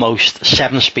infamous almost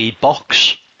 7-speed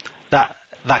box that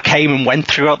came and went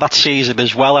throughout that season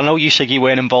as well. I know you said you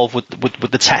weren't involved with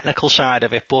the technical side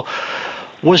of it, but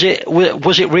was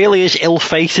it really as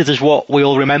ill-fated as what we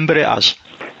all remember it as?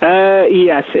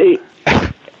 Yes.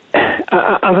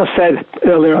 As I said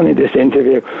earlier on in this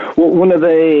interview, one of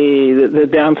the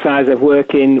downsides of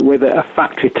working with a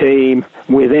factory team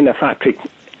within a factory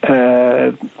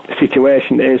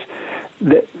situation is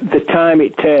the time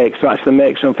it takes to actually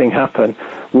make something happen.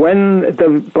 When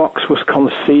the box was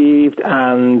conceived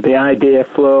and the idea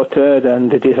floated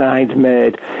and the designs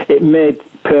made, it made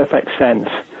perfect sense.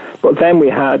 But then we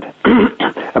had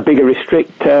a bigger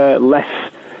restrictor, less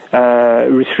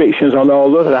restrictions on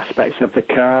all other aspects of the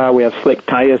car. We had slick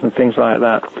tyres and things like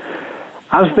that.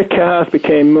 As the cars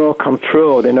became more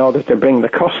controlled in order to bring the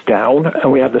cost down,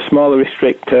 and we had the smaller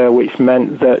restrictor, which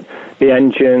meant that the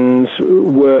engines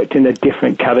worked in a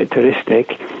different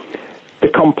characteristic, the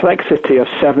complexity of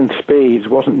 7 speeds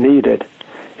wasn't needed.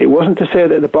 It wasn't to say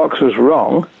that the box was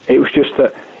wrong, it was just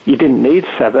that you didn't need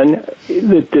 7.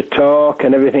 The torque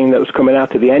and everything that was coming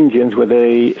out of the engines with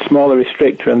a smaller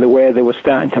restrictor and the way they were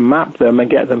starting to map them and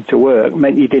get them to work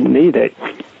meant you didn't need it.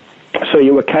 So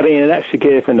you were carrying an extra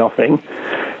gear for nothing.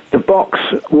 The box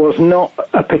was not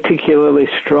a particularly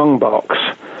strong box.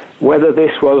 Whether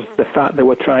this was the fact they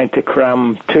were trying to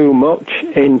cram too much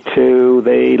into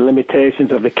the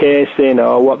limitations of the casing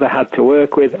or what they had to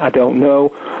work with, I don't know,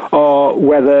 or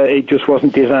whether it just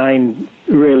wasn't designed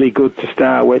really good to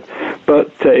start with.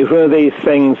 But it's one of these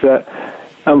things that,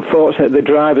 unfortunately, the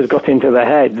drivers got into their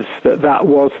heads that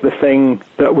was the thing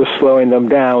that was slowing them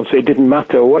down, so it didn't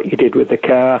matter what you did with the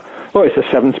car. Oh, it's a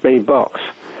 7-speed box.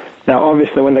 Now,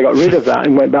 obviously, when they got rid of that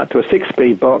and went back to a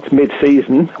 6-speed box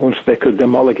mid-season, once they could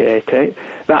homologate it,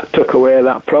 that took away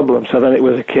that problem. So then it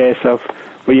was a case of,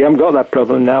 well, you haven't got that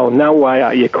problem now. Now why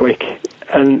are you quick?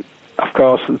 And, of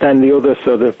course, then the other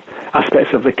sort of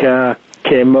aspects of the car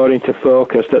came more into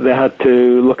focus, that they had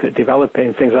to look at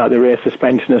developing things like the rear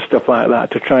suspension and stuff like that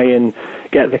to try and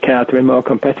get the car to be more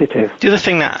competitive. The other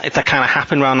thing that kind of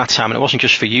happened around that time, and it wasn't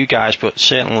just for you guys, but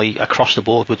certainly across the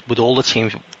board with all the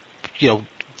teams, you know,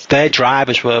 their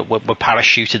drivers were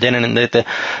parachuted in, and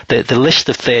the list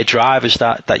of third drivers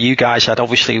that you guys had,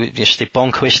 obviously, Steve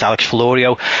Blomqvist, Alex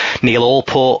Florio, Neil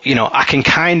Allport. You know, I can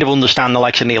kind of understand the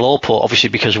likes of Neil Allport, obviously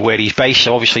because of where he's based.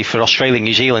 So obviously for Australia and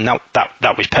New Zealand,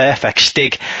 that was perfect.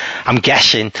 Stig, I'm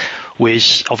guessing,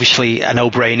 was obviously a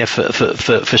no-brainer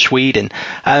for Sweden.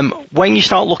 When you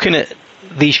start looking at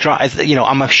these drivers, you know,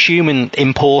 I'm assuming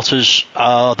importers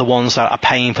are the ones that are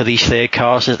paying for these third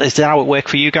cars. Is that how it worked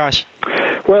for you guys?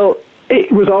 Well,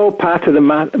 it was all part of the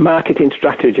marketing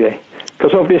strategy,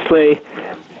 because obviously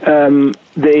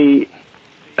the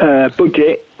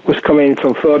budget was coming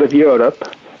from Ford of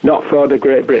Europe, not Ford of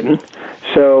Great Britain,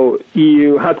 so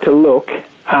you had to look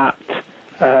at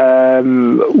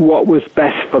what was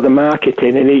best for the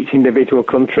marketing in each individual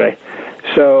country.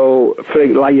 So,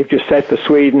 like you've just said, for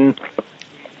Sweden,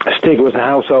 Stig was a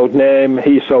household name,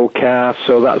 he sold cars,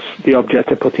 so that's the object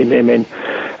of putting him in.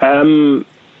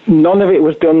 None of it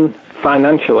was done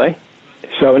financially.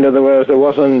 So, in other words, there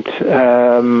wasn't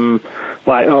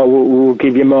like, oh, we'll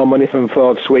give you more money from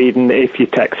Ford Sweden if you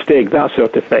take Stig, that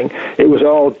sort of thing. It was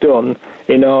all done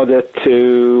in order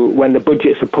to, when the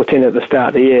budgets are put in at the start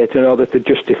of the year, in order to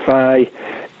justify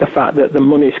the fact that the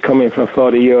money's coming from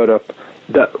Ford of Europe,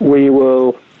 that we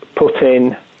will put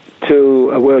in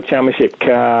to a World Championship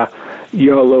car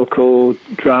your local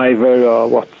driver or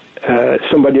what.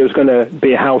 Somebody who's going to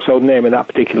be a household name in that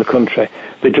particular country.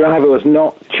 The driver was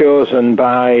not chosen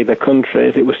by the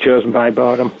countries, it was chosen by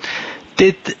Boreham.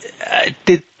 Did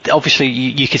obviously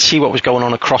you could see what was going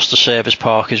on across the service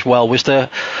park as well? Was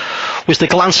there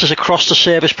glances across the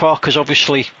service park? Because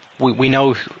obviously we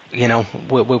know, you know,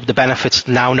 with the benefits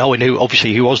now knowing who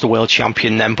was the world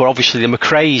champion then, but obviously the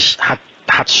McRaes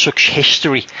had such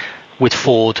history with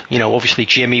Ford, you know, obviously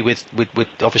Jimmy with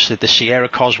obviously the Sierra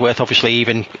Cosworth, obviously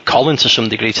even Colin to some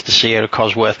degree to the Sierra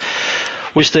Cosworth.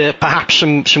 Was there perhaps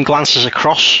some glances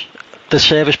across the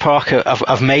service park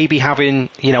of maybe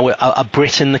having, you know, a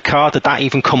Brit in the car? Did that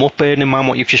even come up, bearing in mind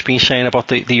what you've just been saying about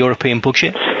the European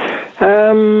budget?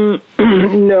 No,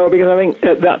 because I think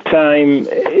at that time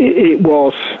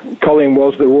Colin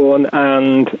was the one,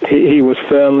 and he was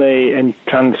firmly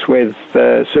entranced with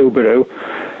Subaru.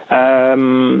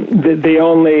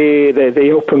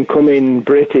 The up-and-coming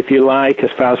Brit, if you like,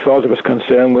 as far as Ford was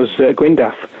concerned, was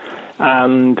Gwyndaf.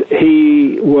 And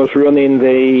he was running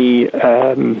the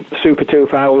Super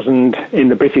 2000 in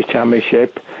the British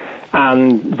Championship,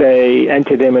 and they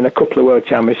entered him in a couple of World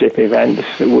Championship events,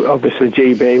 obviously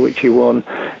GB, which he won.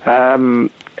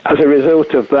 As a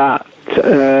result of that,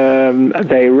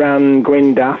 they ran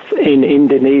Gwyndaf in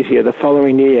Indonesia the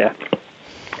following year.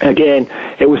 Again,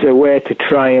 it was a way to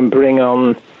try and bring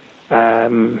on,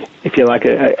 if you like,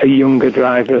 a younger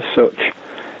driver as such.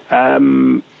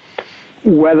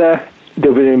 Whether they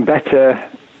would have been better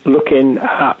looking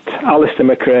at Alistair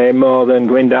McRae more than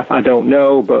Gwyndaf, I don't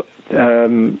know, but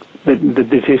the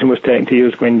decision was taken to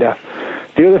use Gwyndaf.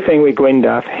 The other thing with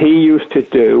Gwyndaf, he used to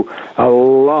do a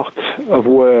lot of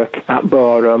work at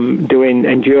Boreham, doing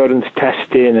endurance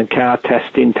testing and car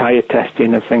testing, tyre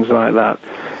testing and things like that.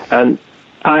 And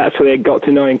I actually got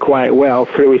to know him quite well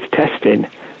through his testing.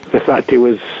 The fact he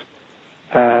was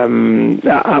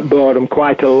at Boreham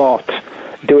quite a lot,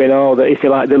 doing all the, if you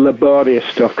like, the laborious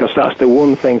stuff, because that's the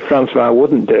one thing Francois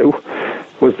wouldn't do,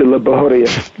 was the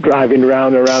laborious driving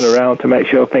round to make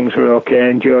sure things were okay,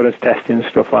 endurance testing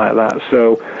and stuff like that.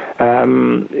 So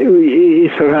he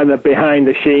sort of had a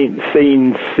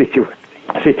behind-the-scenes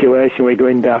situation with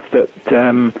Gwyndaf that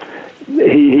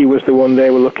he was the one they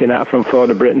were looking at from Ford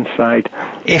of Britain's side.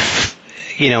 If,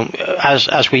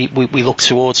 as we look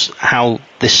towards how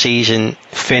the season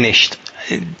finished,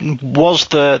 was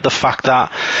the fact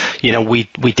that,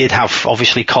 we did have,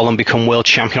 obviously, Colin become world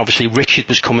champion, obviously Richard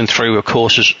was coming through, of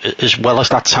course, as well as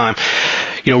that time,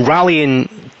 rallying,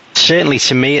 certainly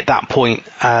to me at that point,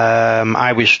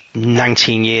 I was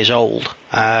 19 years old,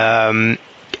 rallying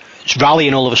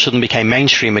all of a sudden became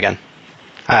mainstream again.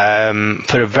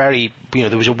 For a very,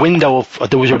 there was a window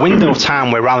of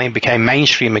time where rallying became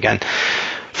mainstream again.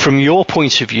 From your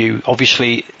point of view,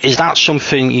 obviously, is that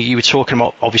something you were talking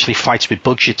about? Obviously, fights with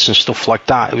budgets and stuff like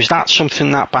that. Was that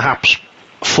something that perhaps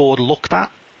Ford looked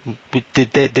at?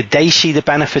 Did they see the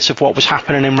benefits of what was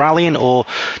happening in rallying, or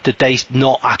did they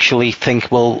not actually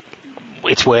think, well,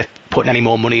 it's worth putting any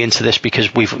more money into this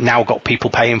because we've now got people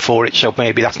paying for it, so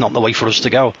maybe that's not the way for us to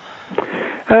go?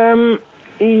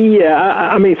 Yeah,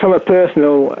 I mean, from a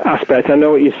personal aspect, I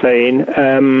know what you're saying.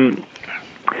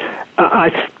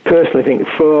 I personally think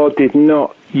Ford did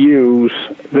not use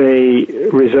the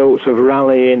results of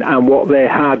rallying and what they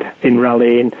had in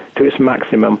rallying to its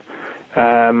maximum.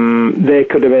 There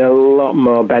could have been a lot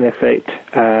more benefit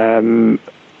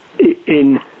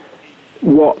in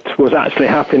what was actually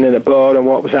happening in the board and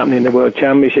what was happening in the World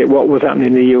Championship, what was happening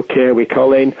in the UK with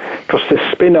Colin. Because the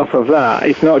spin-off of that,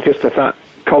 it's not just the fact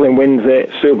Colin wins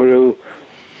it, Subaru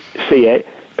see it.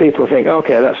 People think,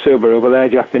 okay, that's Subaru, but they're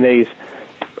Japanese.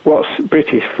 What's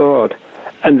British Ford?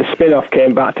 And the spin-off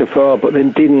came back to Ford, but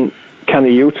then didn't kind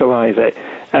of utilise it.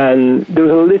 And there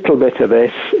was a little bit of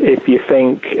this, if you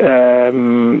think,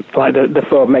 like the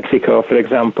Ford Mexico, for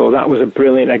example, that was a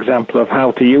brilliant example of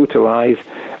how to utilise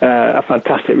a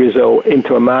fantastic result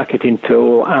into a marketing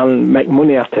tool and make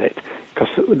money at it, because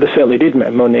they certainly did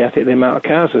make money at it, the amount of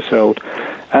cars they sold.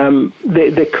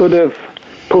 They could have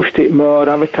pushed it more,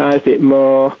 advertised it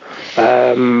more.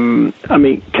 I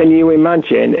mean, can you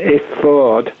imagine if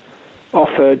Ford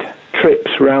offered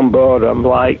trips round Boreham,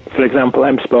 like, for example,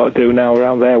 M Sport do now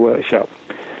around their workshop?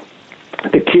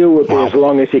 The queue would be as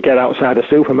long as you get outside a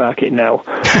supermarket now.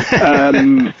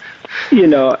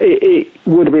 It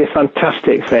would be a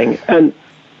fantastic thing. And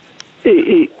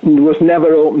it was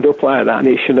never opened up like that, and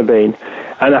it should have been.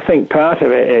 And I think part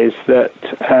of it is that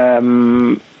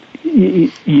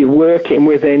you're working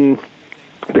within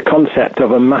the concept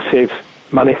of a massive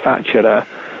manufacturer,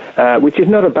 which is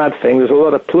not a bad thing. There's a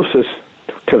lot of pluses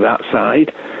to that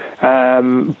side,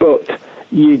 but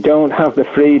you don't have the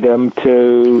freedom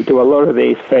to do a lot of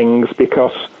these things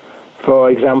because, for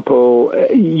example,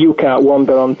 you can't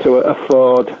wander into a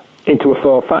Ford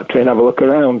factory and have a look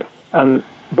around. And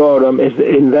Boreham is,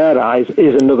 in their eyes,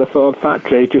 is another Ford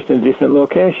factory just in a different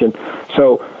location.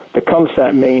 So the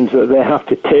concept means that they have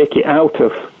to take it out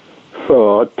of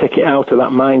Ford, take it out of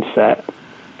that mindset,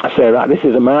 say, right, this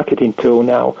is a marketing tool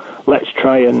now, let's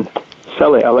try and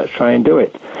sell it, or let's try and do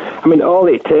it. I mean, all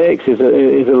it takes is a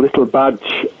little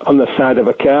badge on the side of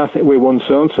a car, we won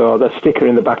so-and-so, the sticker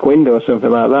in the back window or something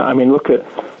like that. I mean, look at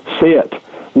Seat,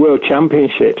 World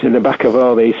Championships in the back of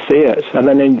all these Seats, and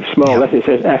then in small letters it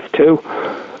says F2.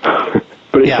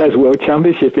 But it says World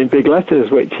Championship in big letters,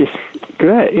 which is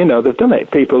great. They've done it.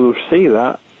 People will see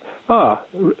that. Oh,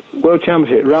 World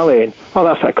Championship rallying. Oh,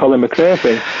 that's that Colin McRae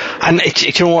thing. And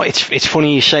it's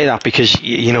funny you say that, because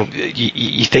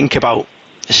you think about,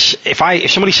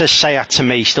 if somebody says Seat to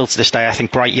me, still to this day, I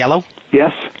think bright yellow.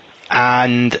 Yes.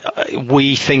 And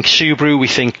we think Subaru, we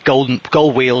think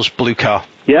gold wheels, blue car.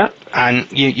 Yeah.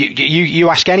 And you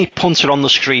ask any punter on the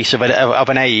street of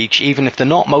an age, even if they're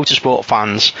not motorsport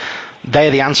fans,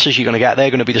 they're the answers you're going to get. They're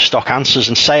going to be the stock answers.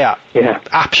 And Seat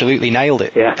absolutely nailed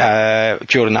it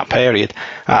during that period.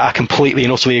 I completely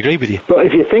and utterly agree with you. But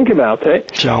if you think about it,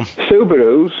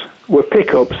 Subarus were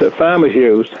pickups that farmers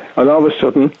used, and all of a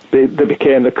sudden they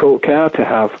became the cult car to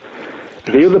have.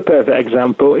 The other perfect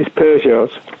example is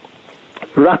Peugeots.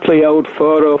 Rattly old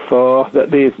 404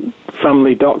 that the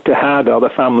family doctor had, or the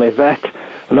family vet,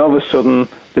 and all of a sudden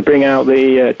they bring out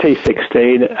the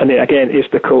T16, and it again is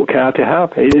the cult car to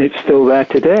have. It's still there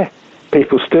today.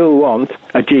 People still want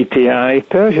a GTI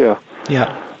Peugeot.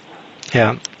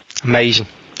 Yeah, amazing.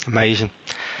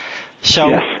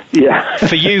 So,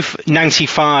 for you,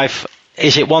 95.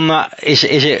 Is it one that is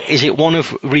it one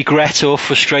of regret or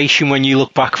frustration when you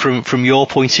look back from your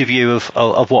point of view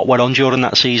of what went on during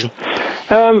that season?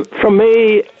 From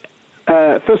me,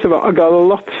 first of all, I got a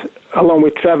lot, along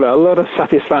with Trevor, a lot of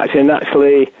satisfaction in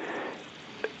actually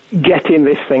getting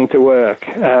this thing to work,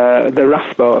 the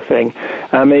Rasport thing.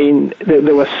 I mean,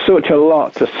 there was such a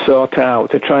lot to sort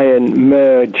out to try and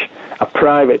merge a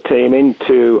private team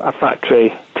into a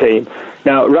factory team.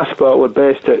 Now, Rasport were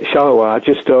based at Charleroi,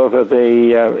 just over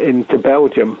into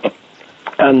Belgium,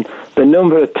 and the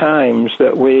number of times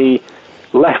that we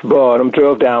left Boreham,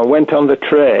 drove down, went on the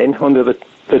train under the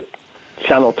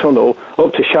Channel Tunnel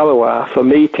up to Charleroi for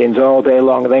meetings all day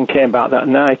long, and then came back that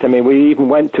night. I mean, we even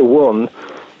went to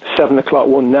 7 o'clock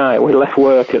one night. We left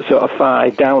work at sort of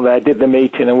 5, down there, did the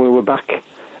meeting, and we were back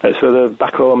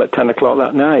home at 10 o'clock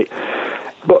that night.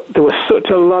 But there was such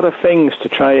a lot of things to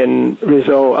try and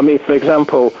resolve. I mean, for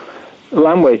example,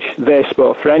 language, they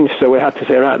spoke French, so we had to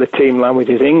say, right, the team language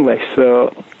is English,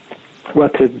 so we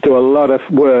had to do a lot of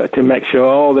work to make sure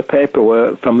all the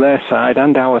paperwork from their side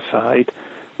and our side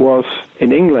was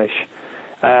in English.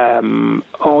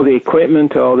 All the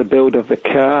equipment, all the build of the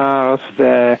cars,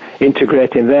 they're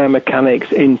integrating their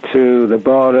mechanics into the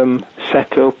Boreham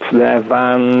setup, their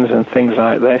vans and things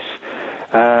like this,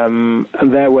 and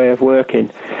their way of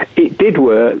working. It did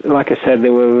work. Like I said, they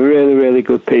were really, really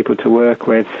good people to work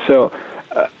with. So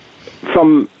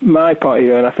from my point of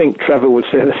view, and I think Trevor would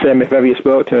say the same if ever you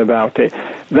spoke to him about it,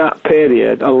 that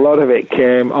period, a lot of it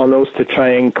came on us to try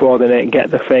and coordinate and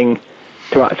get the thing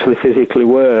to actually physically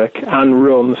work and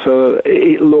run, so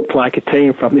it looked like a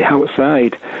team from the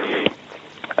outside.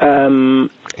 The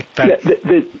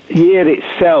year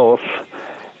itself,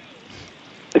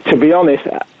 to be honest,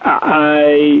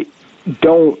 I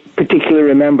don't particularly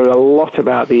remember a lot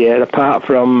about the year, apart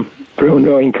from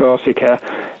Bruno in Corsica.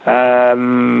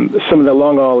 Some of the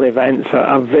long-haul events,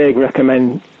 I vague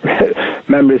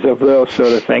memories of those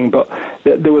sort of thing, but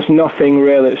there was nothing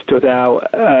really that stood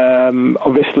out.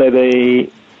 Obviously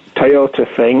the Toyota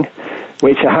thing,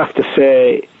 which I have to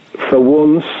say, for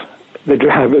once, the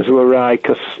drivers were right,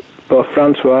 because both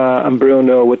Francois and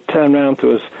Bruno would turn around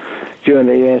to us during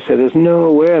the year and say, there's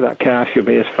no way that car should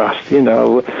be as fast,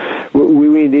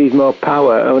 we need more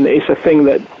power. And it's a thing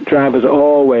that drivers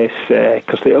always say,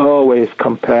 because they always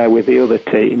compare with the other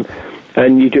team,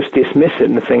 and you just dismiss it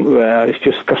and think, well, it's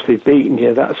just because they've beaten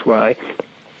you, that's why.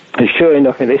 And sure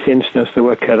enough, in this instance, they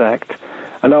were correct.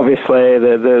 And obviously,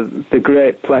 the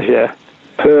great pleasure,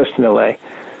 personally,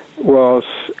 was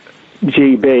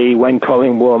GB when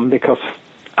Colin won, because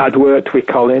I'd worked with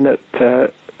Colin at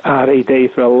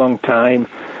RED for a long time,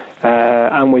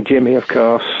 and with Jimmy, of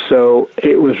course. So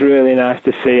it was really nice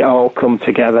to see it all come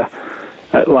together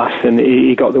at last, and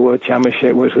he got the World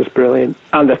Championship, which was brilliant.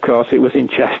 And of course, it was in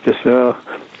Chester, so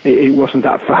it wasn't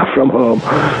that far from home.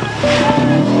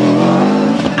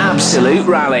 Absolute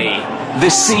Rally, the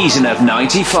season of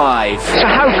 95. So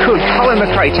how could Colin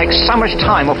McRae take so much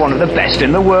time off one of the best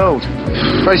in the world?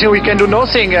 I think we can do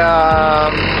nothing.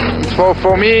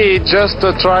 For me, just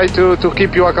try to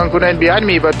keep Johan Kankkunen behind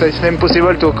me, but it's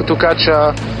impossible to catch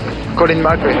Colin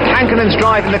McRae. Kankkunen's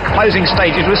drive in the closing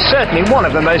stages was certainly one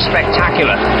of the most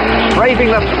spectacular. Braving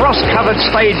the frost-covered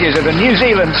stages of the New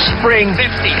Zealand spring,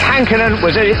 50. Kankkunen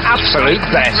was at his absolute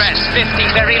best. Rest,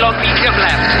 50, very long medium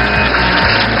left.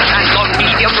 And long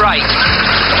medium right.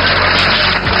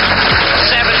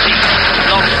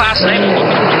 70, long fast left.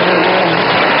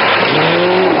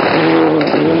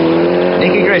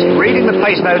 Nicky Grist reading the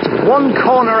pace notes, one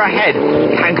corner ahead.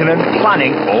 Kankkunen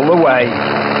planning all the way.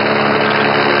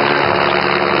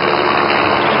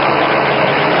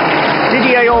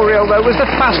 Didier Auriol, though, was the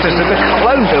fastest of the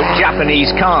clone-built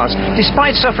Japanese cars,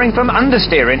 despite suffering from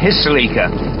understeer in his Celica.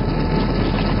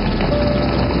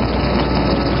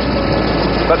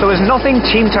 But there was nothing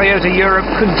Team Toyota Europe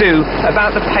could do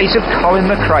about the pace of Colin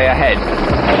McRae ahead.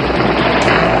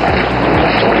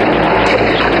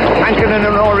 Kankkunen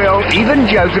and Auriol even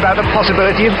joked about the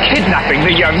possibility of kidnapping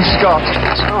the young Scot.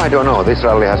 I don't know, this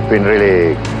rally has been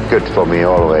really good for me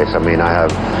always. I mean,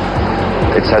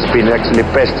 it has been actually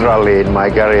best rally in my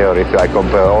career if I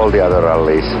compare all the other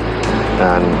rallies.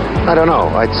 And I don't know,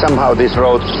 somehow this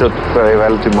road suits very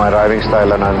well to my driving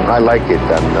style, and I like it,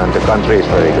 and the country is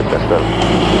very good as well.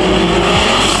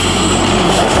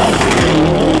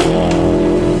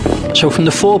 So from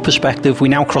the Ford perspective, we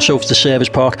now cross over to Service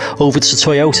Park, over to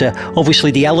Toyota.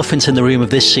 Obviously, the elephant in the room of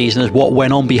this season is what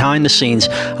went on behind the scenes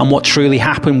and what truly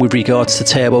happened with regards to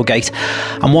Turbogate.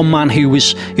 And one man who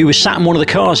was sat in one of the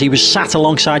cars, he was sat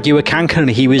alongside Johan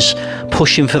Kankkunen, he was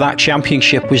pushing for that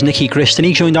championship, was Nicky Grist, and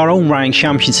he joined our own Ryan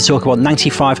Champion to talk about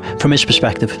 95 from his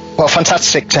perspective. Well,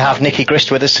 fantastic to have Nicky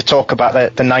Grist with us to talk about the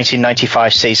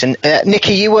 1995 season.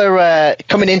 Nicky, you were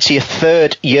coming into your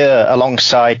third year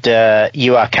alongside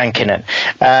Johan Kankkunen.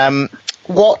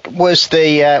 What was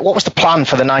the plan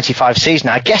for the 95 season?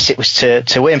 I guess it was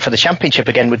to aim for the championship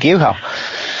again with Juha.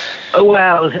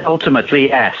 Well, ultimately,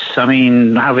 yes. I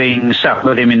mean, having sat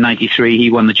with him in 93, he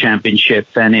won the championship.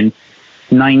 Then in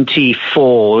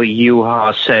 94,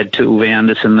 Juha said to Uwe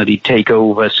Andersson that he'd take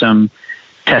over some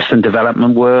test and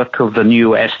development work of the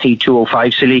new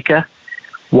ST205 Celica,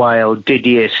 while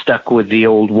Didier stuck with the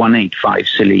old 185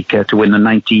 Celica to win the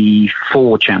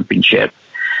 94 championship.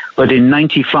 But in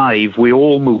 95, we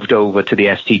all moved over to the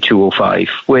ST205,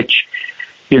 which,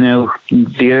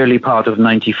 the early part of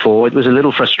 94, it was a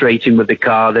little frustrating with the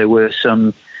car. There were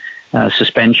some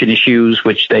suspension issues,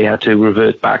 which they had to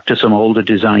revert back to some older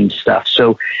design stuff.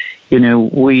 So,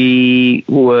 we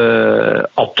were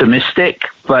optimistic,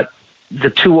 but the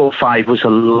 205 was a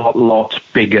lot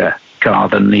bigger car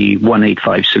than the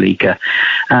 185 Celica,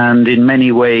 and in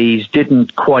many ways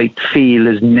didn't quite feel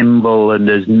as nimble and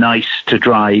as nice to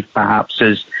drive perhaps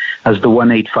as the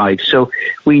 185. So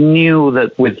we knew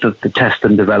that with the test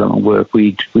and development work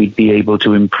we'd be able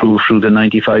to improve through the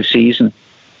 95 season.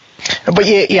 But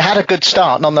you had a good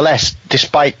start nonetheless,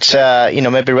 despite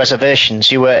maybe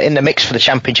reservations. You were in the mix for the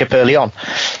championship early on.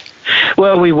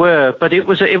 Well, we were, but it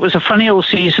was a funny old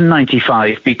season,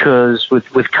 95, because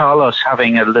with Carlos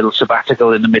having a little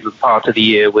sabbatical in the middle part of the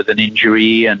year with an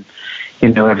injury and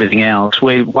everything else,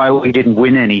 while we didn't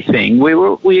win anything,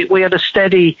 we had a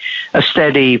steady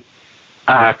classic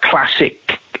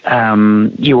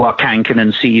Juha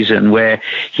Kankkunen season where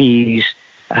he's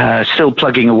still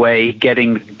plugging away,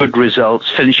 getting good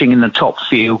results, finishing in the top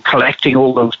few, collecting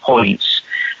all those points,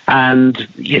 and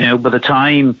by the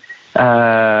time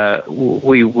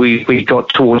we got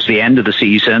towards the end of the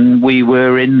season, we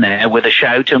were in there with a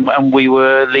shout, and we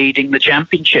were leading the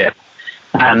championship.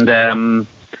 And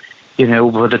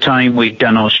by the time we'd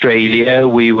done Australia,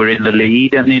 we were in the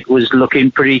lead, and it was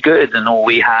looking pretty good. And all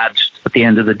we had at the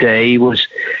end of the day was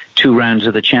 2 rounds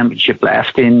of the championship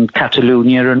left in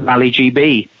Catalonia and Rally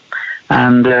GB.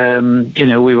 And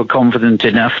we were confident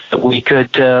enough that we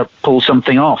could pull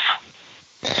something off.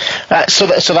 So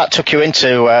that took you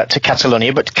into to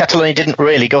Catalonia, but Catalonia didn't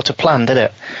really go to plan, did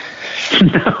it?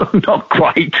 No, not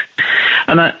quite.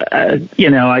 And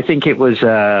I think it was.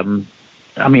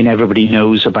 Everybody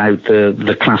knows about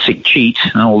the classic cheat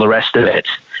and all the rest of it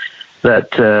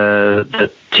that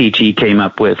TT came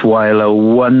up with. While a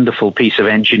wonderful piece of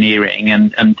engineering,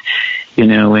 and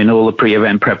in all the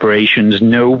pre-event preparations,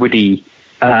 nobody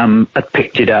had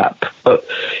picked it up. But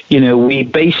we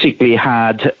basically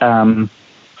had.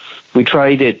 We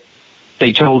tried it.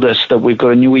 They told us that we've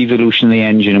got a new evolution of the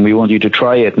engine and we want you to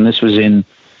try it. And this was in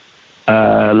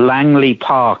Langley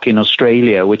Park in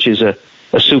Australia, which is a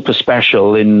super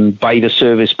special by the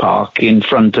service park in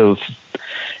front of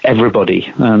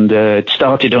everybody. And it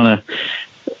started on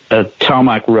a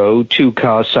tarmac road, 2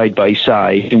 cars side by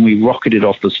side, and we rocketed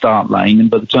off the start line. And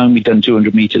by the time we'd done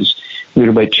 200 meters, we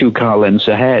were about 2 car lengths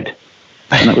ahead.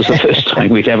 And that was the first time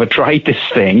we'd ever tried this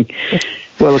thing.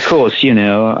 Well, of course,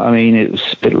 it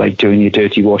was a bit like doing your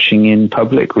dirty washing in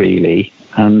public, really.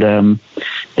 And at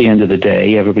the end of the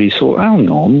day, everybody thought, hang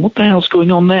on, what the hell's going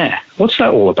on there? What's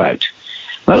that all about?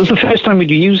 That was the first time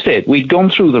we'd used it. We'd gone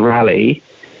through the rally,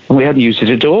 and we hadn't used it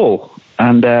at all.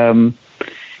 And,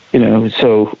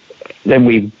 so then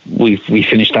we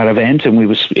finished that event, and we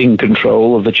were in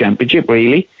control of the championship,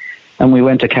 really. And we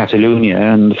went to Catalonia,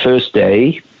 and the first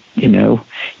day,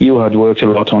 you had worked a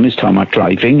lot on his tarmac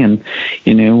driving, and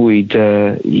we'd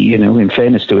in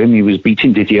fairness to him, he was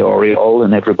beating Didier Auriol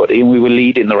and everybody, and we were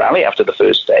leading the rally after the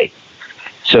first day.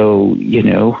 So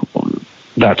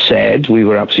that said, we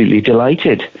were absolutely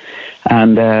delighted,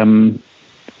 and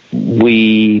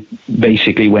we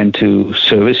basically went to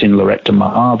service in Lloret de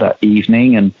Mar that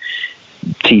evening, and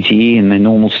TT in the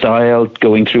normal style,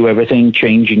 going through everything,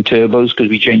 changing turbos, because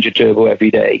we change a turbo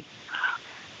every day.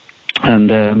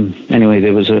 And anyway,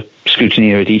 there was a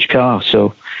scrutineer at each car.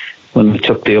 So when we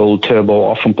took the old turbo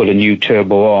off and put a new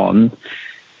turbo on,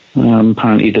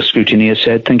 apparently the scrutineer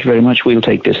said, "Thank you very much, we'll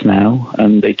take this now."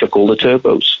 And they took all the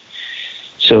turbos.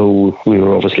 So we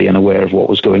were obviously unaware of what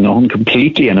was going on,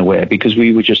 completely unaware, because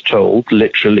we were just told,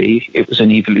 literally, it was an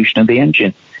evolution of the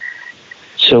engine.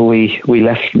 So we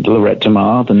left Lloret de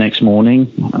Mar the next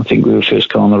morning. I think we were first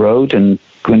car on the road, and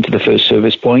went to the first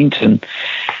service point, and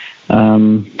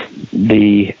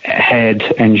the head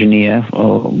engineer,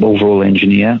 or overall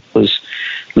engineer, was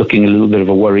looking a little bit of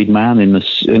a worried man in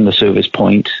the service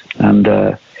point,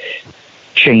 and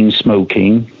chain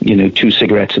smoking, 2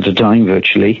 cigarettes at a time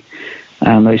virtually.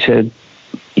 And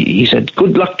he said,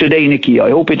 "Good luck today, Nicky.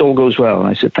 I hope it all goes well." And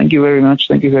I said, "Thank you very much.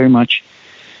 Thank you very much."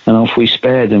 And off we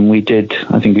sped, and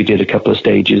I think we did a couple of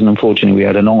stages, and unfortunately we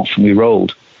had an off and we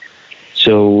rolled.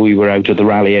 So we were out of the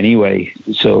rally anyway.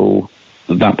 So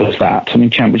that was that.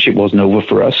 Championship wasn't over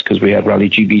for us because we had Rally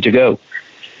GB to go.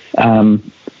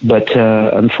 But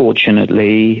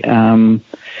unfortunately,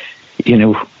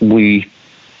 we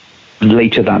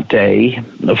later that day,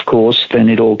 of course, then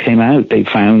it all came out. They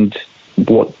found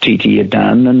what TT had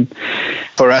done, and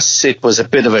for us it was a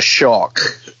bit of a shock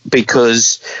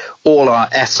because all our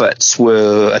efforts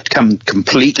had come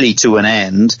completely to an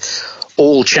end.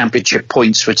 All championship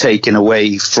points were taken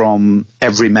away from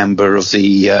every member of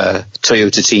the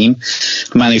Toyota team.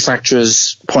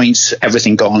 Manufacturers' points,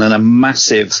 everything gone, and a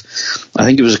massive, I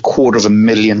think it was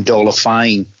 $250,000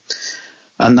 fine.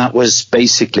 And that was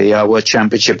basically our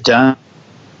championship done,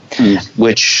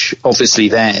 which obviously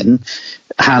then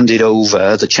handed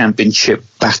over the championship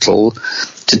battle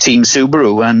to Team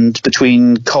Subaru, and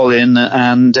between Colin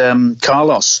and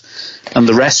Carlos. And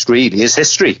the rest really is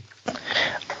history.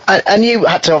 And you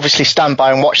had to obviously stand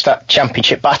by and watch that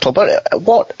championship battle, but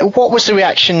what was the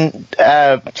reaction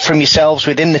from yourselves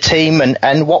within the team,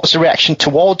 and what was the reaction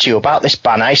towards you about this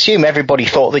ban? I assume everybody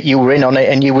thought that you were in on it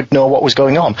and you would know what was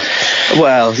going on.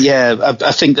 Well, yeah,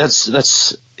 I think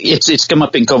it's come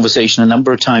up in conversation a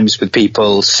number of times with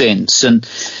people since, and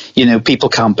people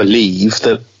can't believe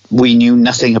that we knew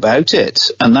nothing about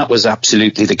it, and that was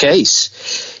absolutely the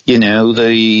case.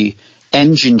 The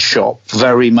engine shop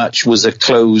very much was a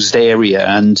closed area,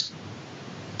 and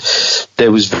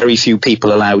there was very few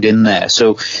people allowed in there,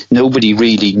 so nobody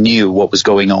really knew what was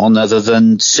going on other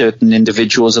than certain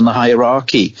individuals in the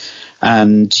hierarchy.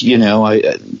 And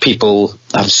people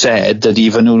have said that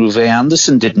even Uwe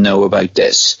Anderson didn't know about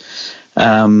this.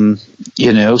 So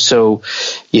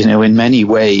in many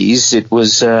ways it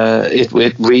was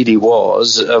it really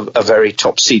was a very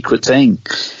top secret thing,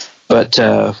 but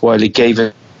while it gave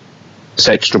it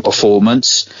extra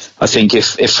performance, I think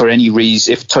if for any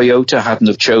reason, if Toyota hadn't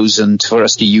have chosen for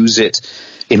us to use it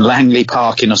in Langley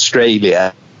Park in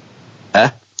Australia,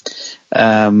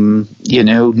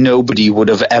 nobody would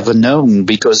have ever known,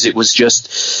 because it was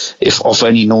just, if off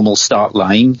any normal start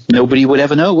line, nobody would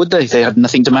ever know, would they? They had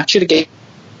nothing to match it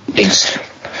against.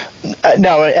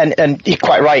 No, and you're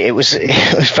quite right. It was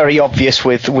very obvious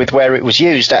with where it was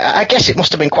used. I guess it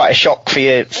must have been quite a shock for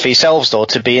yourselves, though,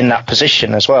 to be in that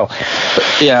position as well.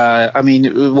 Yeah, I mean,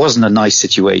 it wasn't a nice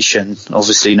situation,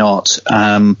 obviously not.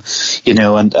 And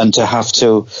to have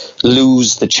to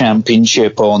lose the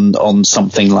championship on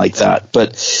something like that.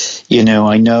 But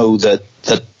I know that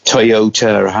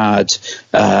Toyota had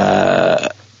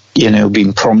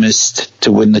been promised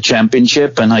to win the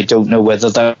championship, and I don't know whether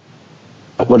that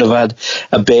would have had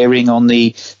a bearing on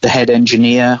the head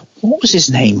engineer. What was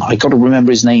his name? I got to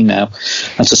remember his name now.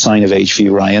 That's a sign of age for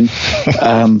you, Ryan.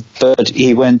 But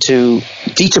he went to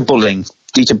Dieter Bulling.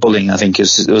 Dieter Bulling, I think,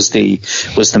 was the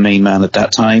main man at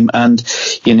that time. And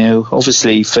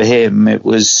obviously for him it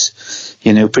was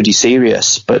pretty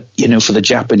serious. But for the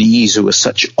Japanese, who were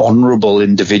such honourable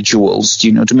individuals, do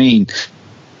you know what I mean?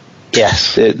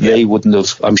 Yes, they wouldn't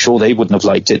have. I'm sure they wouldn't have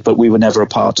liked it, but we were never a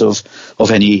part of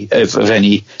any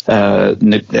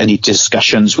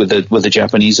discussions with the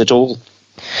Japanese at all.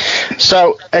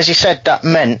 So, as you said, that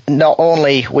meant not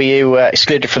only were you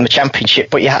excluded from the championship,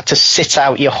 but you had to sit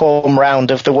out your home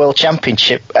round of the World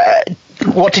Championship.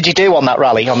 What did you do on that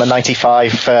rally, on the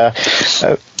 95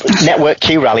 Network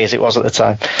Q rally, as it was at the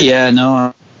time? Yeah,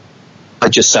 no, I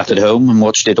just sat at home and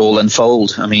watched it all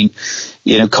unfold. I mean,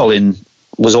 Colin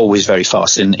was always very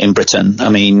fast in Britain. I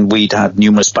mean, we'd had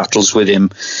numerous battles with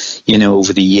him,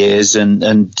 over the years,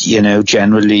 and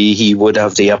generally he would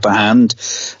have the upper hand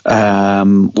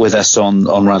with us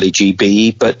on Rally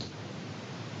GB, but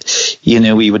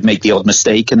he would make the odd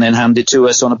mistake and then hand it to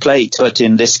us on a plate. But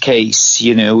in this case,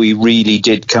 he really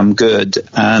did come good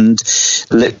and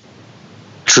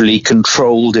literally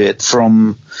controlled it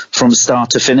from start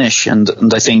to finish. And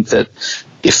I think that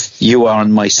if you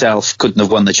and myself couldn't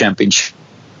have won the championship,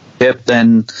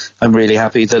 then I'm really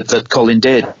happy that Colin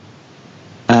did.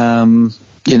 Our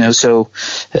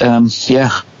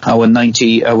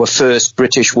first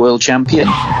British world champion.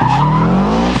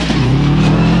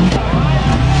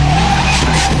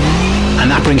 And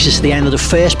that brings us to the end of the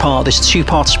first part of this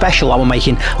two-part special that we're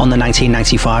making on the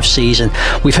 1995 season.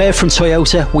 We've heard from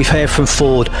Toyota, we've heard from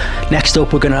Ford. Next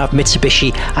up, we're going to have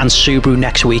Mitsubishi and Subaru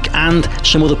next week, and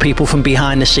some other people from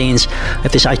behind the scenes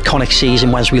of this iconic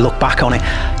season as we look back on it.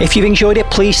 If you've enjoyed it,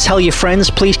 please tell your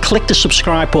friends. Please click the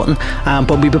subscribe button.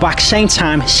 But we'll be back same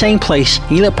time, same place,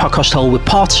 in your little podcast hole with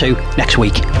part 2 next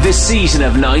week. The season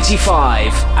of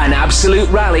 95, an Absolute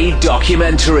Rally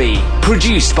documentary,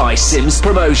 produced by Sims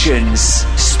Promotions.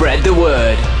 Spread the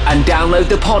word and download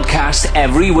the podcast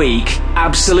every week.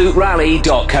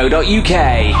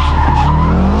 AbsoluteRally.co.uk.